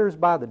who enters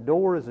by the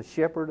door is a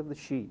shepherd of the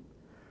sheep.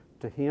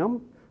 To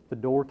him the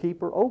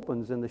doorkeeper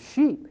opens, and the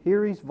sheep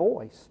hear his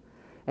voice.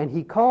 And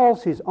he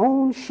calls his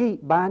own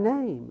sheep by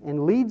name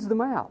and leads them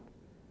out.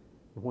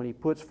 And when he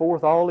puts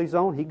forth all his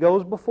own, he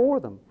goes before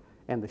them,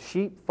 and the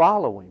sheep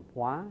follow him.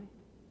 Why?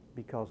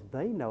 Because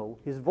they know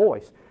his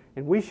voice.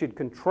 And we should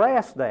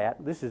contrast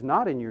that. This is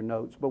not in your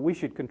notes, but we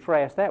should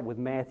contrast that with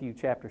Matthew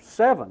chapter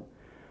 7,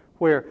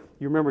 where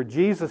you remember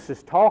Jesus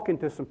is talking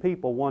to some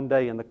people one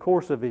day in the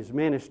course of his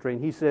ministry,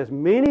 and he says,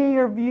 many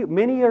are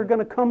going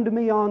to come to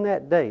me on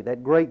that day,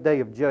 that great day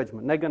of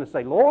judgment. And they're going to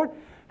say, Lord,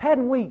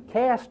 hadn't we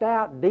cast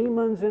out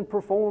demons and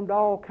performed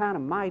all kind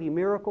of mighty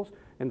miracles?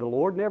 And the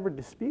Lord never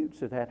disputes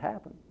that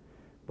happened.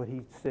 But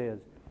he says,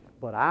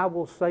 but I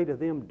will say to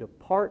them,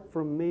 depart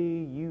from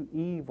me, you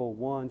evil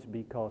ones,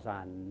 because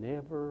I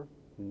never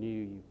knew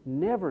you.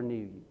 Never knew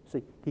you.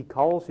 See, he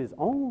calls his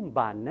own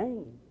by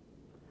name.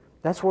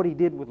 That's what he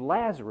did with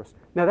Lazarus.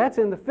 Now that's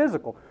in the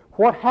physical.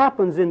 What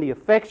happens in the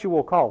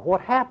effectual call, what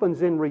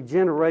happens in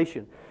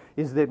regeneration,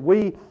 is that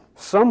we,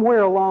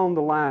 somewhere along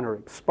the line, are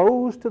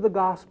exposed to the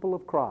gospel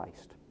of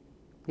Christ.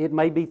 It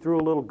may be through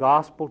a little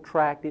gospel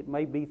tract. It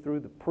may be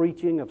through the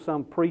preaching of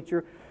some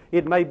preacher.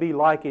 It may be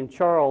like in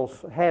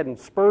Charles Haddon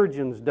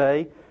Spurgeon's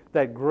day,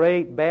 that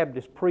great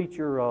Baptist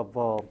preacher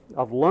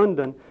of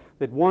London,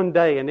 that one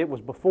day, and it was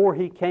before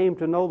he came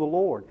to know the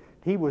Lord,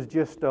 he was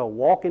just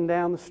walking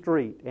down the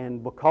street,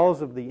 and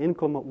because of the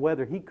inclement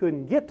weather, he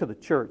couldn't get to the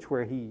church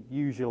where he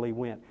usually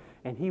went.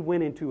 And he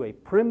went into a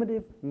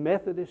primitive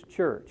Methodist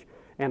church.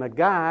 And a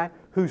guy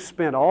who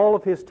spent all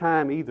of his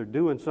time either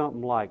doing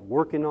something like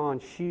working on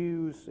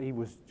shoes, he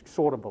was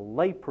sort of a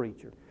lay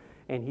preacher,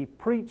 and he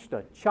preached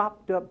a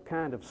chopped up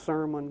kind of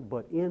sermon,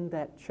 but in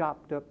that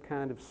chopped up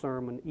kind of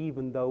sermon,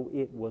 even though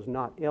it was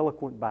not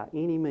eloquent by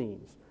any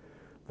means,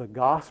 the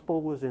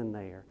gospel was in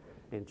there.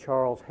 And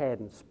Charles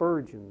Haddon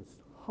Spurgeon's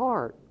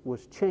heart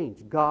was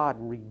changed. God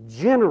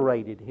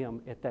regenerated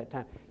him at that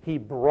time. He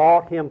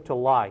brought him to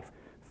life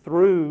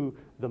through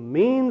the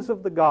means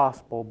of the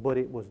gospel, but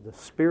it was the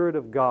Spirit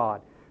of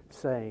God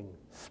saying,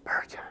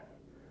 Spurgeon,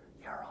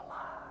 you're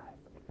alive,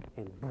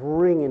 and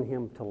bringing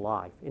him to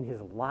life. And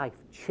his life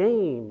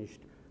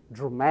changed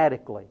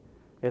dramatically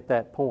at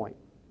that point.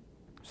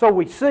 So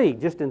we see,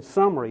 just in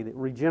summary, that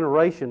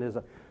regeneration is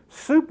a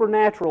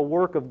supernatural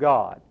work of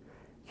God.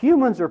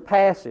 Humans are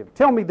passive.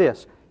 Tell me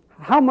this,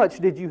 how much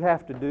did you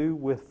have to do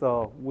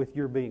with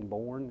your being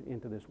born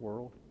into this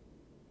world?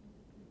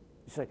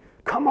 You say,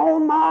 come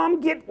on,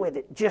 Mom, get with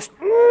it. Just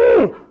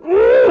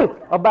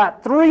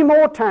about 3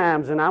 more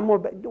times, and I'm more.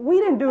 We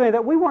didn't do any of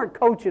that. We weren't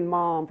coaching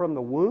Mom from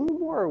the womb,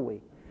 were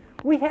we?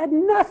 We had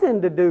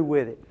nothing to do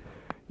with it.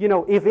 You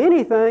know, if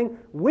anything,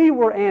 we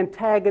were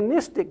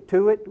antagonistic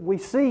to it. We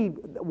see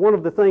one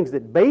of the things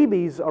that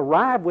babies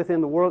arrive with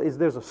in the world is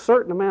there's a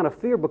certain amount of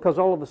fear, because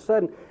all of a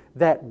sudden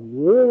that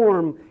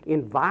warm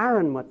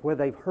environment where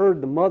they've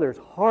heard the mother's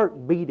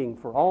heart beating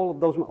for all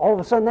of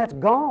a sudden that's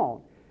gone.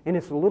 And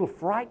it's a little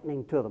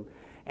frightening to them.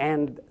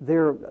 And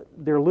they're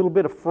a little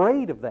bit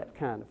afraid of that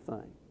kind of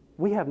thing.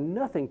 We have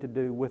nothing to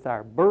do with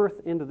our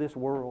birth into this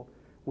world.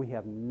 We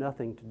have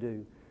nothing to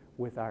do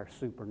with our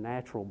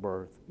supernatural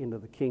birth into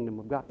the kingdom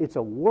of God. It's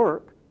a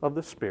work of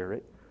the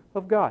Spirit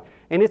of God.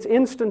 And it's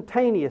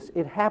instantaneous.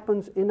 It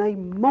happens in a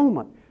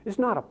moment. It's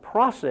not a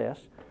process.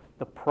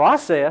 The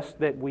process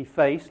that we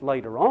face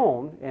later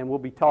on, and we'll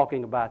be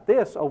talking about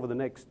this over the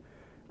next,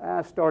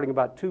 starting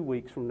about 2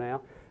 weeks from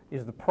now,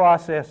 is the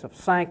process of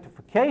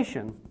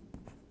sanctification,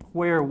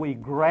 where we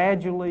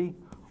gradually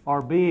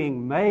are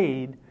being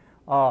made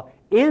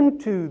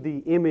into the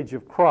image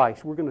of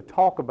Christ. We're going to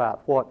talk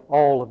about what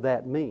all of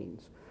that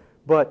means.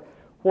 But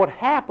what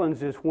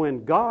happens is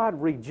when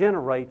God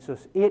regenerates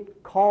us,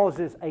 it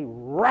causes a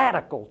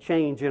radical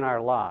change in our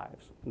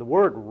lives. And the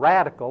word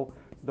radical,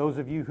 those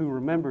of you who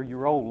remember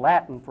your old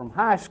Latin from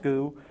high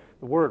school,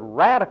 the word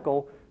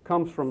radical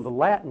comes from the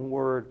Latin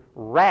word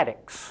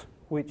radix,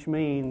 which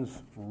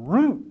means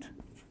root.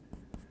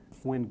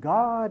 When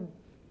God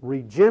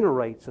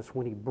regenerates us,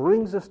 when He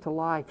brings us to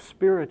life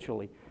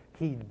spiritually,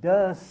 He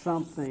does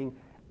something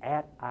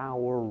at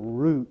our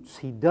roots.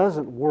 He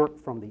doesn't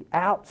work from the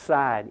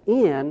outside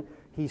in.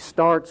 He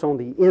starts on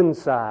the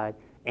inside,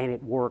 and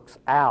it works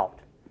out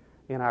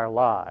in our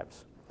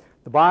lives.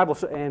 The Bible,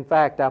 in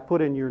fact, I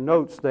put in your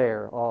notes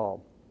there,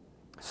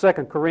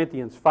 2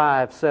 Corinthians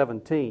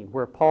 5:17,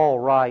 where Paul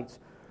writes,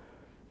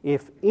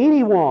 if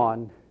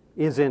anyone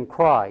is in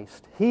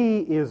Christ, he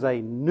is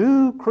a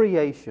new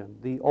creation.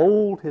 The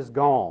old has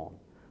gone.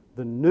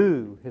 The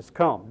new has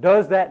come.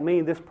 Does that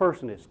mean this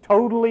person is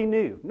totally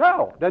new?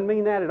 No, doesn't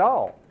mean that at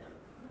all.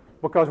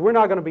 Because we're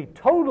not going to be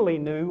totally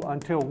new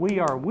until we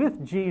are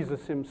with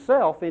Jesus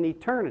Himself in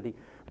eternity.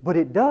 But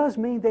it does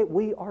mean that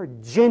we are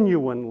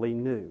genuinely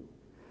new.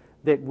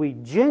 That we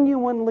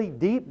genuinely,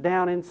 deep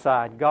down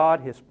inside, God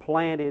has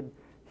planted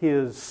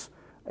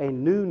a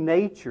new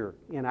nature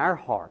in our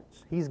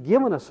hearts. He's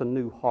given us a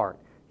new heart.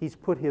 He's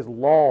put His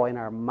law in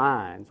our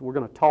minds. We're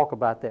going to talk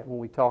about that when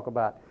we talk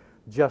about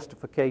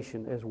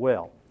justification as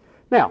well.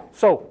 Now,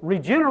 so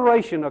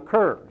regeneration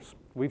occurs.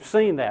 We've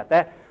seen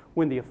that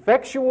when the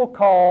effectual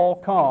call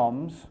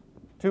comes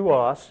to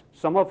us,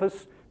 some of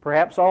us,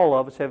 perhaps all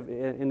of us have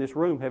in this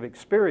room have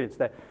experienced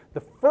that.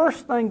 The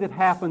first thing that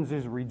happens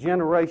is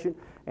regeneration.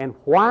 And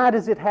why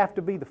does it have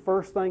to be the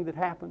first thing that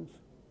happens?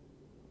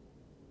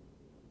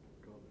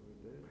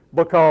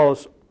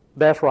 Because,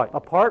 that's right,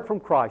 apart from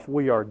Christ,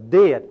 we are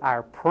dead.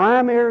 Our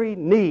primary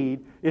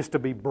need is to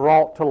be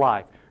brought to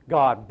life.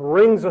 God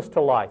brings us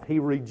to life. He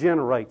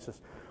regenerates us.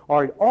 All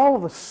right, all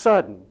of a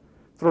sudden,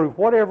 through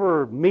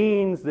whatever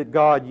means that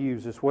God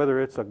uses, whether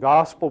it's a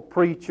gospel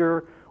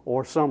preacher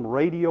or some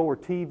radio or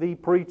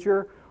TV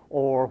preacher,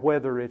 or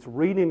whether it's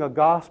reading a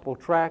gospel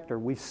tract, or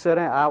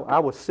I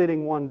was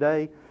sitting one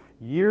day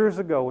years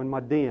ago in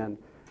my den,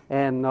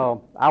 and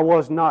I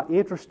was not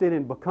interested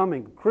in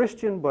becoming a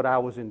Christian, but I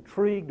was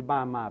intrigued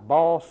by my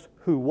boss,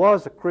 who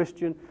was a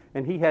Christian,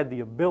 and he had the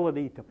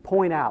ability to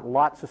point out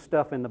lots of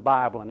stuff in the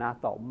Bible, and I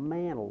thought,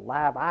 man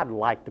alive, I'd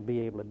like to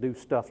be able to do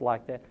stuff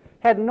like that.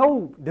 Had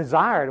no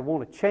desire to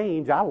want to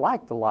change. I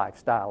liked the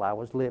lifestyle I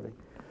was living.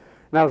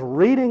 And I was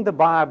reading the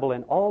Bible,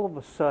 and all of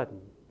a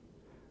sudden,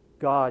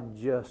 God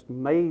just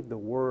made the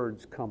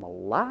words come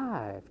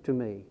alive to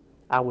me.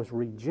 I was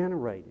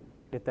regenerated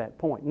at that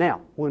point.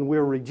 Now, when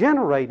we're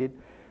regenerated,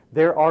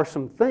 there are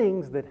some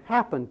things that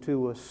happen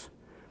to us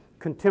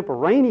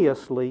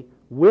contemporaneously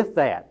with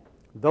that.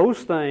 Those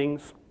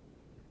things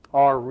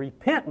are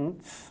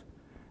repentance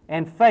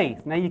and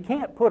faith. Now, you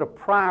can't put a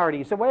priority.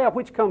 You say, well,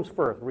 which comes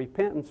first,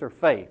 repentance or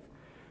faith?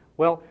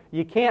 Well,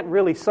 you can't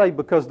really say,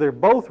 because they're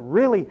both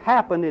really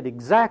happen at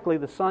exactly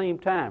the same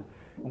time.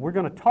 And we're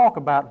going to talk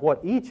about what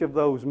each of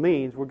those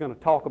means. We're going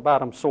to talk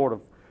about them sort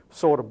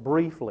of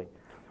briefly.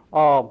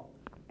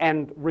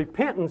 And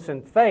repentance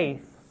and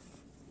faith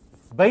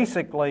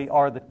basically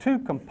are the two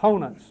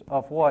components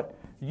of what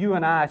you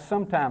and I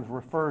sometimes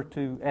refer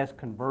to as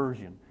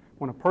conversion.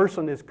 When a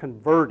person is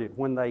converted,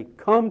 when they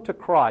come to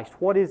Christ,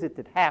 what is it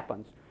that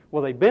happens?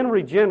 Well, they've been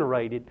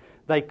regenerated.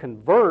 They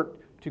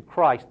convert to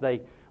Christ. The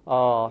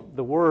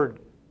word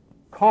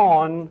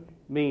con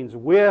means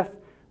with,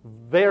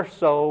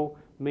 verso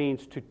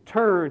means to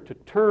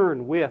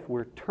turn with.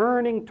 We're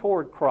turning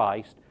toward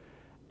Christ.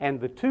 And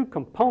the two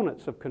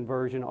components of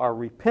conversion are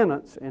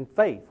repentance and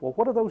faith. Well,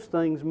 what do those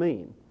things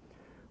mean?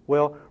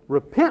 Well,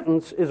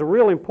 repentance is a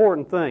real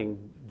important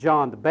thing.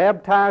 John the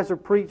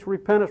Baptizer preached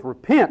repentance.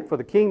 Repent, for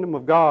the kingdom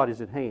of God is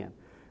at hand.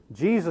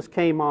 Jesus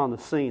came on the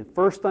scene.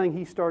 First thing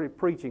he started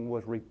preaching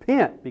was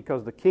repent,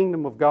 because the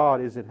kingdom of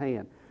God is at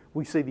hand.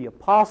 We see the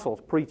apostles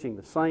preaching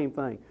the same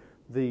thing.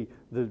 The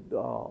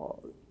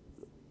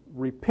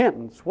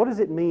repentance, what does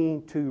it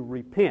mean to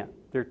repent?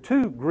 There are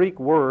two Greek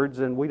words,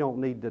 and we don't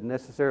need to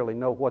necessarily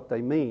know what they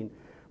mean,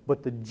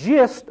 but the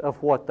gist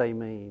of what they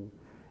mean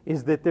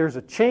is that there's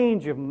a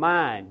change of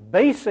mind.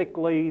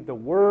 Basically, the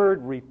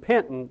word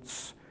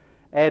repentance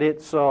at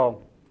its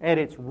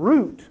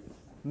root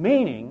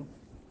meaning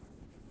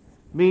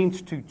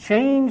means to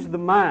change the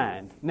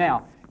mind.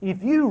 Now,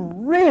 if you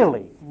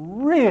really,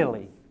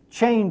 really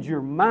change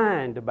your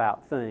mind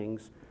about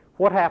things,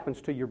 what happens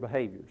to your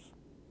behaviors?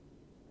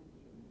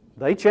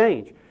 They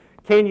change.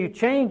 Can you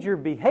change your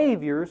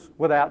behaviors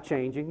without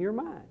changing your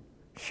mind?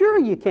 Sure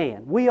you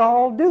can. We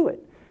all do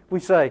it. We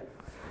say,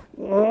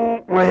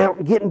 well,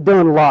 getting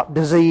Dunlop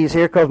disease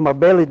here because my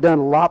belly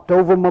done lopped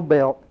over my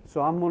belt,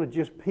 so I'm going to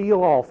just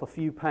peel off a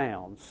few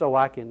pounds so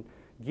I can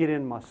get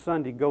in my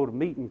Sunday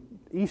go-to-meeting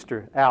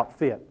Easter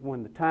outfit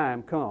when the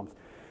time comes.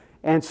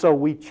 And so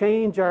we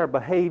change our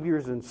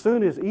behaviors, and as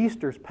soon as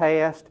Easter's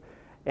passed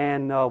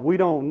and we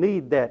don't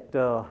need that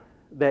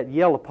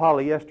yellow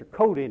polyester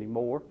coat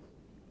anymore,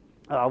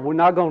 we're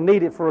not going to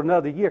need it for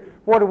another year.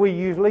 What do we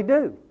usually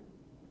do?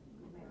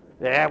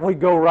 Yeah, we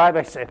go right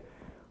back and say,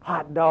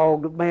 hot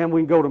dog, man,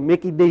 we can go to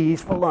Mickey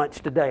D's for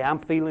lunch today. I'm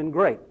feeling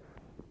great.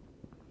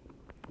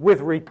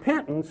 With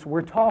repentance,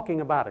 we're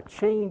talking about a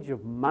change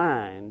of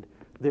mind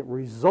that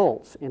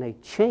results in a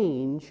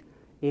change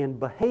in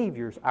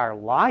behaviors. Our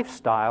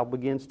lifestyle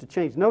begins to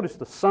change. Notice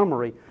the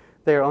summary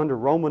there under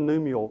Roman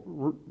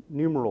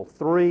numeral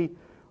 3,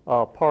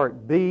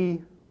 part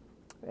B,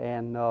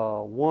 and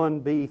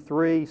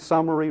 1b3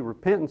 summary.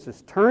 Repentance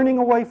is turning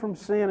away from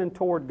sin and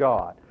toward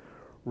God,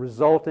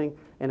 resulting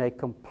in a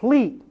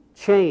complete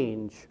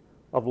change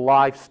of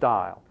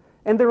lifestyle.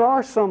 And there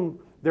are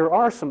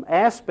some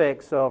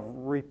aspects of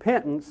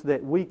repentance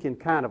that we can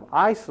kind of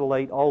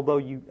isolate,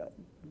 although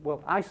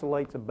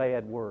isolate's a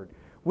bad word.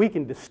 We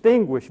can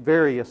distinguish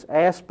various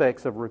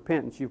aspects of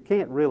repentance. You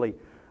can't really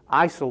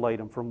isolate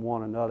them from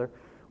one another.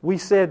 We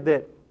said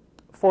that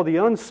for the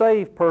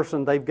unsaved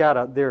person, they've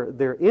got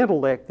their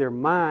intellect, their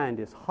mind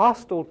is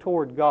hostile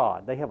toward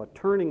God. They have a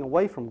turning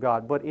away from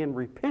God. But in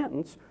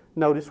repentance,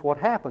 notice what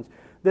happens.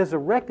 There's a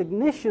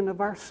recognition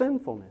of our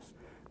sinfulness.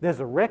 There's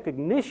a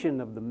recognition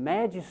of the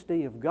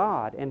majesty of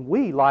God. And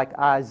we, like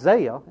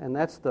Isaiah, and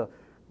that's the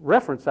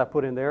reference I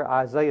put in there,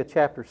 Isaiah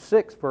chapter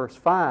 6, verse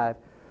 5,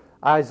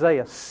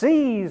 Isaiah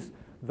sees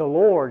the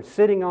Lord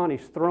sitting on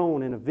his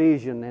throne in a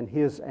vision,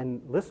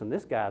 and listen,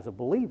 this guy's a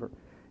believer.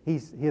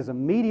 his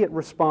immediate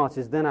response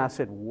is, then I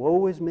said,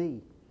 woe is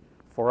me,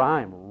 for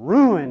I am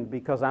ruined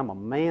because I'm a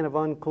man of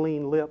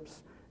unclean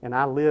lips, and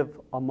I live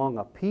among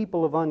a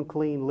people of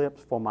unclean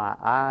lips, for my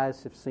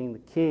eyes have seen the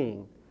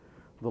King,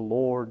 the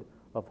Lord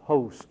of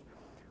hosts.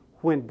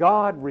 When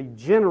God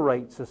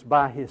regenerates us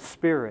by His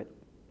Spirit,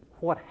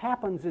 what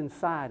happens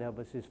inside of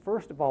us is,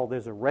 first of all,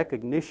 there's a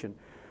recognition.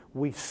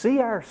 We see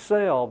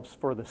ourselves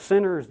for the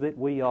sinners that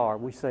we are.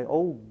 We say,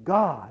 oh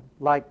God,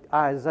 like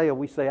Isaiah,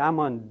 we say, I'm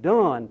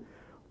undone.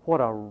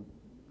 What a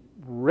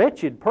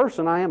wretched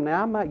person I am.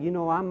 Now,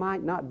 I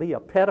might not be a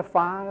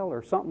pedophile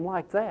or something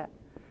like that.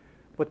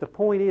 But the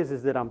point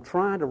is that I'm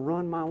trying to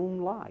run my own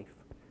life.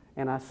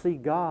 And I see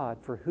God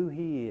for who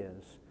He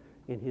is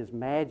in His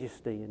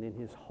majesty and in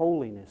His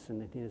holiness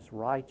and in His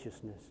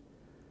righteousness.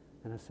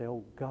 And I say,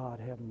 oh God,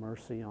 have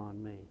mercy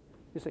on me.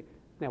 You say,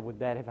 now would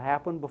that have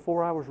happened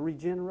before I was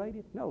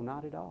regenerated? No,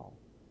 not at all.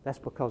 That's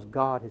because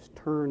God has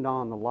turned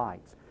on the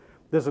lights.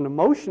 There's an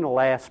emotional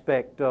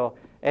aspect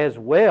as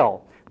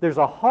well. There's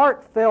a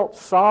heartfelt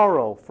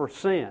sorrow for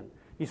sin.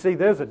 You see,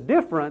 there's a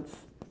difference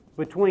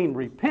between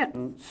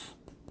repentance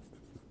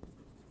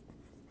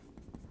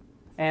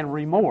and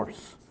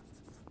remorse.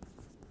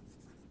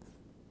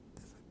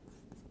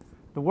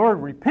 The word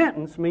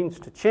repentance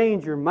means to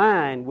change your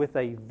mind with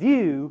a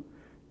view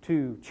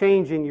to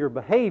changing your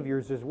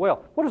behaviors as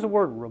well. What does the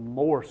word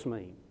remorse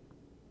mean?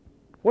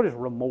 What is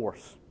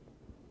remorse?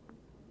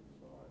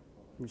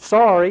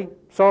 Sorry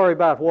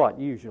about what,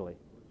 usually?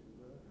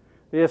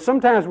 Yeah,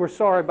 sometimes we're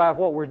sorry about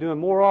what we're doing.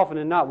 More often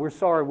than not, we're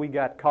sorry we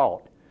got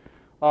caught.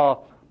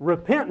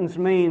 Repentance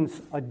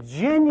means a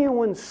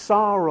genuine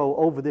sorrow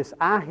over this.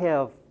 What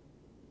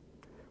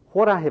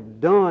I have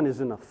done is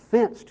an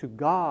offense to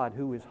God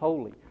who is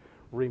holy.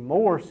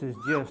 Remorse is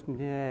just,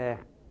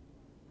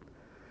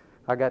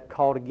 I got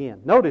caught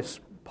again. Notice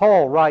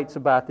Paul writes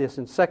about this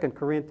in 2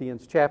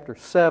 Corinthians chapter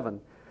 7,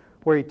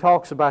 where he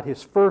talks about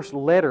his first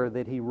letter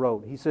that he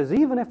wrote. He says,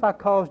 even if I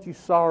caused you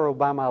sorrow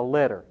by my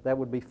letter, that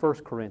would be 1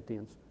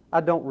 Corinthians,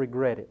 I don't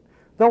regret it.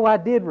 Though I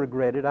did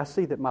regret it, I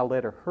see that my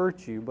letter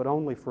hurt you, but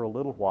only for a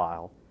little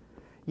while.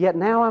 Yet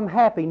now I'm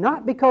happy,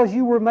 not because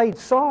you were made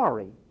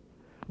sorry,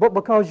 but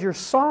because your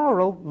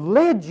sorrow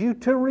led you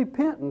to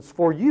repentance,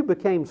 for you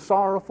became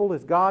sorrowful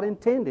as God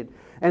intended,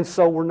 and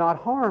so were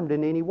not harmed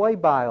in any way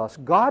by us.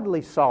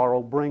 Godly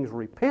sorrow brings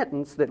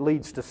repentance that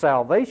leads to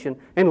salvation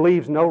and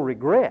leaves no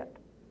regret.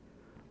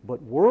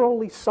 But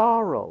worldly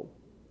sorrow,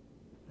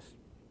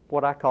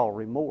 what I call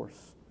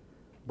remorse,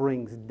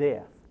 brings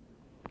death.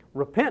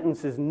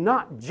 Repentance is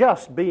not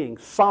just being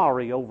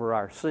sorry over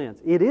our sins.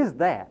 It is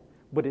that,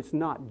 but it's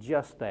not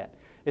just that.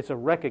 It's a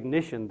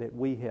recognition that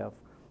we have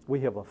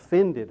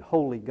offended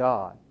holy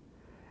God.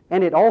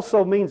 And it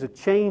also means a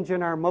change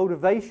in our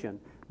motivation,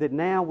 that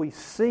now we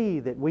see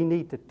that we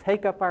need to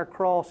take up our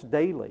cross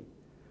daily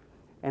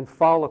and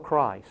follow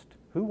Christ.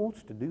 Who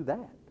wants to do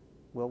that?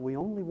 Well, we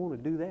only want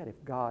to do that if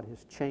God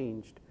has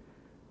changed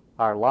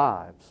our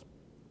lives.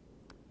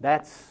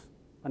 That's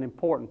an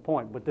important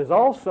point. But there's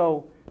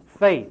also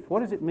faith.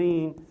 What does it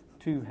mean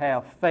to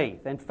have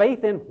faith? And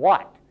faith in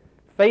what?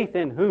 Faith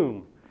in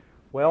whom?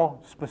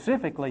 Well,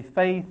 specifically,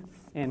 faith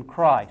in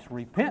Christ.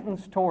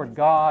 Repentance toward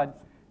God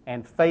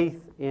and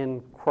faith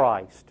in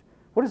Christ.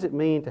 What does it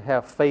mean to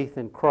have faith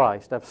in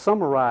Christ? I've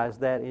summarized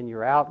that in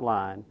your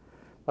outline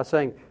by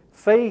saying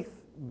faith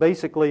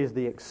basically is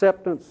the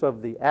acceptance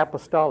of the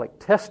apostolic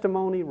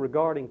testimony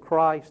regarding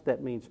Christ.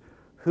 That means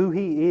who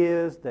He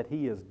is, that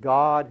He is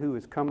God who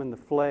has come in the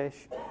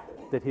flesh,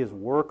 that His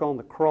work on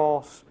the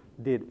cross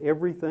did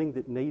everything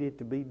that needed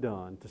to be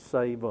done to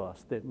save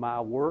us, that my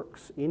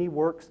works, any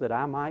works that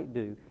I might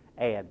do,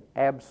 add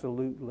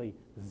absolutely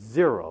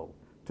zero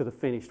to the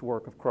finished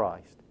work of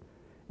Christ.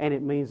 And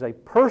it means a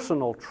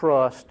personal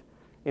trust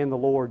in the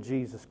Lord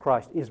Jesus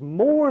Christ is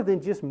more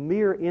than just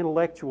mere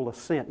intellectual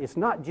assent. It's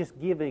not just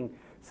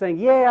saying,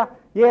 yeah,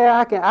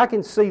 I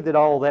can see that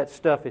all that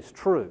stuff is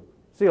true.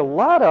 See, a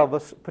lot of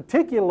us,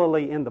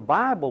 particularly in the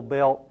Bible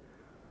Belt,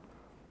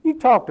 you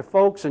talk to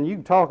folks and you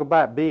talk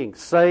about being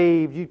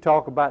saved, you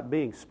talk about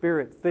being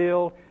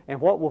Spirit-filled,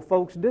 and what will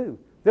folks do?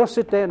 They'll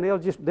sit there and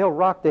they'll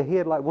rock their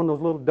head like one of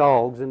those little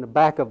dogs in the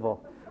back of a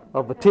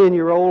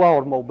 10-year-old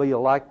automobile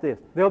like this.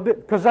 They'll do,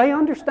 because they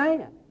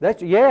understand.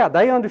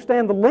 They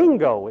understand the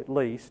lingo at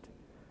least.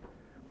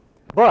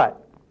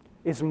 But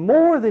it's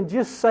more than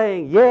just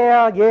saying,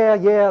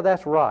 yeah,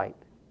 that's right.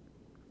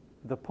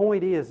 The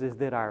point is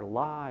that our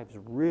lives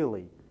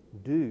really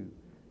do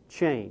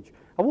change.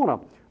 I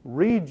want to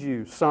read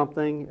you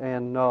something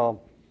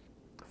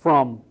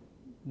from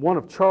one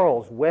of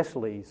Charles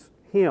Wesley's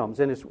hymns,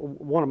 and it's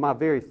one of my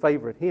very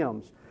favorite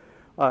hymns,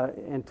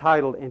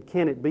 entitled, "And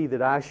Can It Be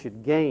That I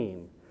Should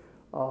Gain?"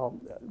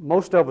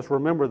 Most of us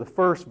remember the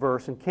first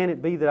verse, "And can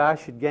it be that I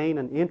should gain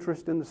an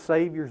interest in the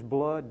Savior's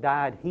blood?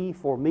 Died He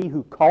for me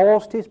who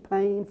caused His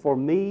pain, for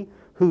me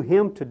who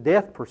Him to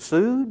death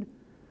pursued?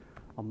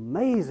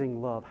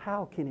 Amazing love,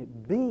 how can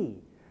it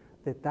be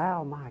that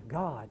Thou, my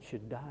God,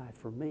 should die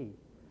for me?"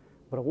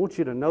 But I want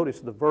you to notice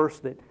the verse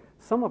that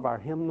some of our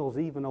hymnals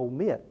even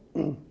omit.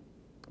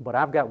 But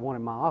I've got one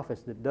in my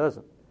office that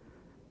doesn't.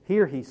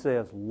 Here he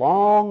says,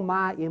 long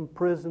my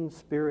imprisoned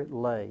spirit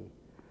lay,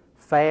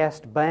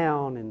 fast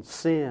bound in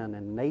sin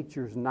and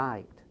nature's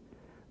night.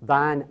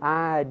 Thine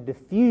eye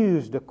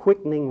diffused a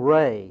quickening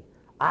ray.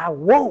 I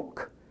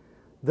woke.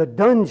 The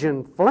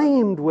dungeon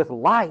flamed with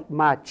light.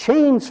 My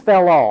chains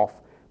fell off.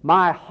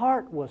 My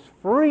heart was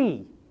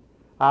free.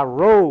 I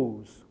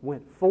rose,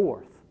 went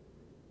forth,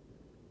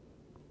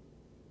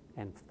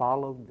 and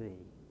followed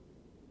thee.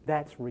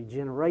 That's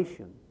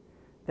regeneration.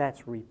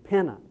 That's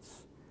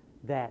repentance.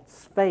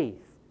 That's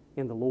faith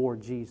in the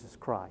Lord Jesus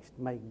Christ.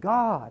 May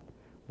God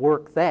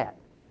work that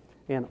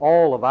in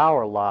all of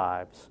our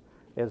lives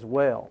as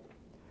well.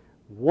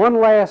 One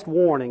last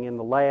warning in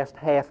the last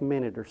half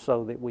minute or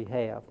so that we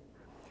have.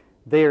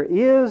 There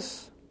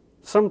is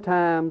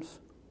sometimes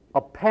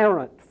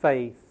apparent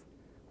faith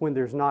when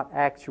there's not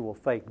actual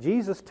faith.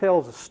 Jesus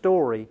tells a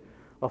story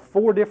of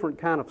 4 different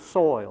kind of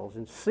soils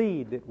and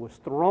seed that was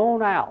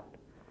thrown out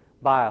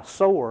by a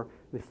sower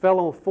that fell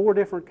on 4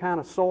 different kind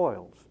of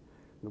soils.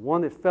 The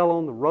one that fell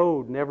on the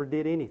road never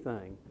did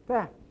anything.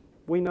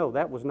 We know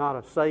that was not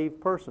a saved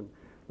person.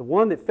 The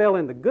one that fell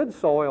in the good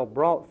soil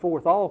brought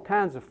forth all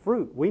kinds of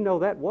fruit. We know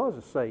that was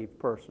a saved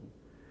person.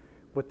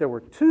 But there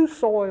were 2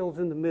 soils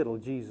in the middle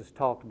Jesus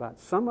talked about.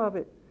 Some of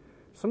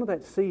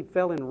that seed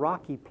fell in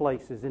rocky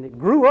places, and it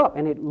grew up,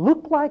 and it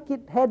looked like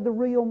it had the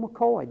real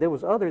McCoy. There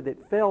was other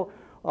that fell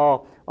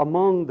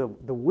among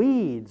the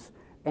weeds,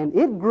 and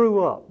it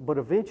grew up, but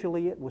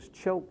eventually it was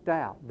choked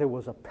out. There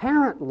was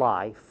apparent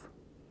life,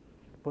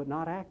 but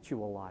not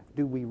actual life.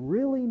 Do we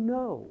really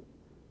know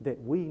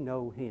that we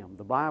know Him?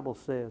 The Bible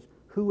says,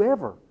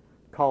 whoever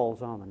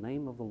calls on the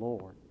name of the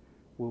Lord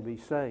will be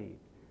saved.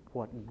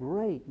 What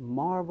great,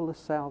 marvelous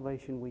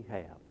salvation we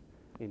have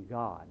in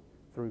God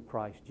through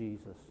Christ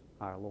Jesus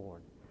our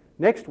Lord.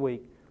 Next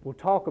week, we'll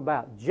talk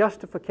about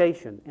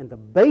justification and the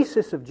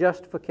basis of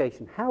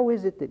justification. How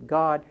is it that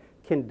God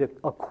can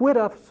acquit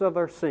us of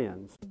our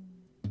sins?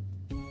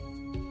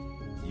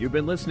 You've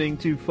been listening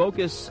to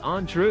Focus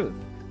on Truth,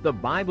 the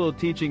Bible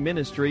teaching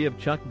ministry of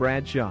Chuck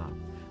Bradshaw.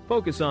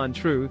 Focus on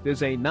Truth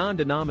is a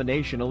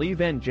non-denominational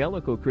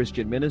evangelical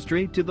Christian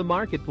ministry to the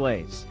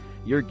marketplace.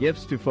 Your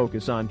gifts to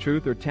Focus on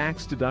Truth are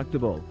tax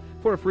deductible.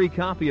 For a free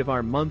copy of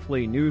our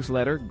monthly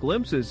newsletter,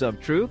 Glimpses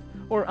of Truth,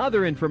 or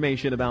other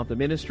information about the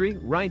ministry,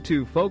 write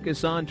to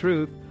Focus on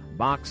Truth,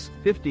 Box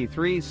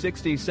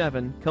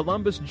 5367,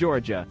 Columbus,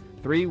 Georgia,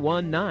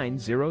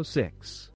 31906.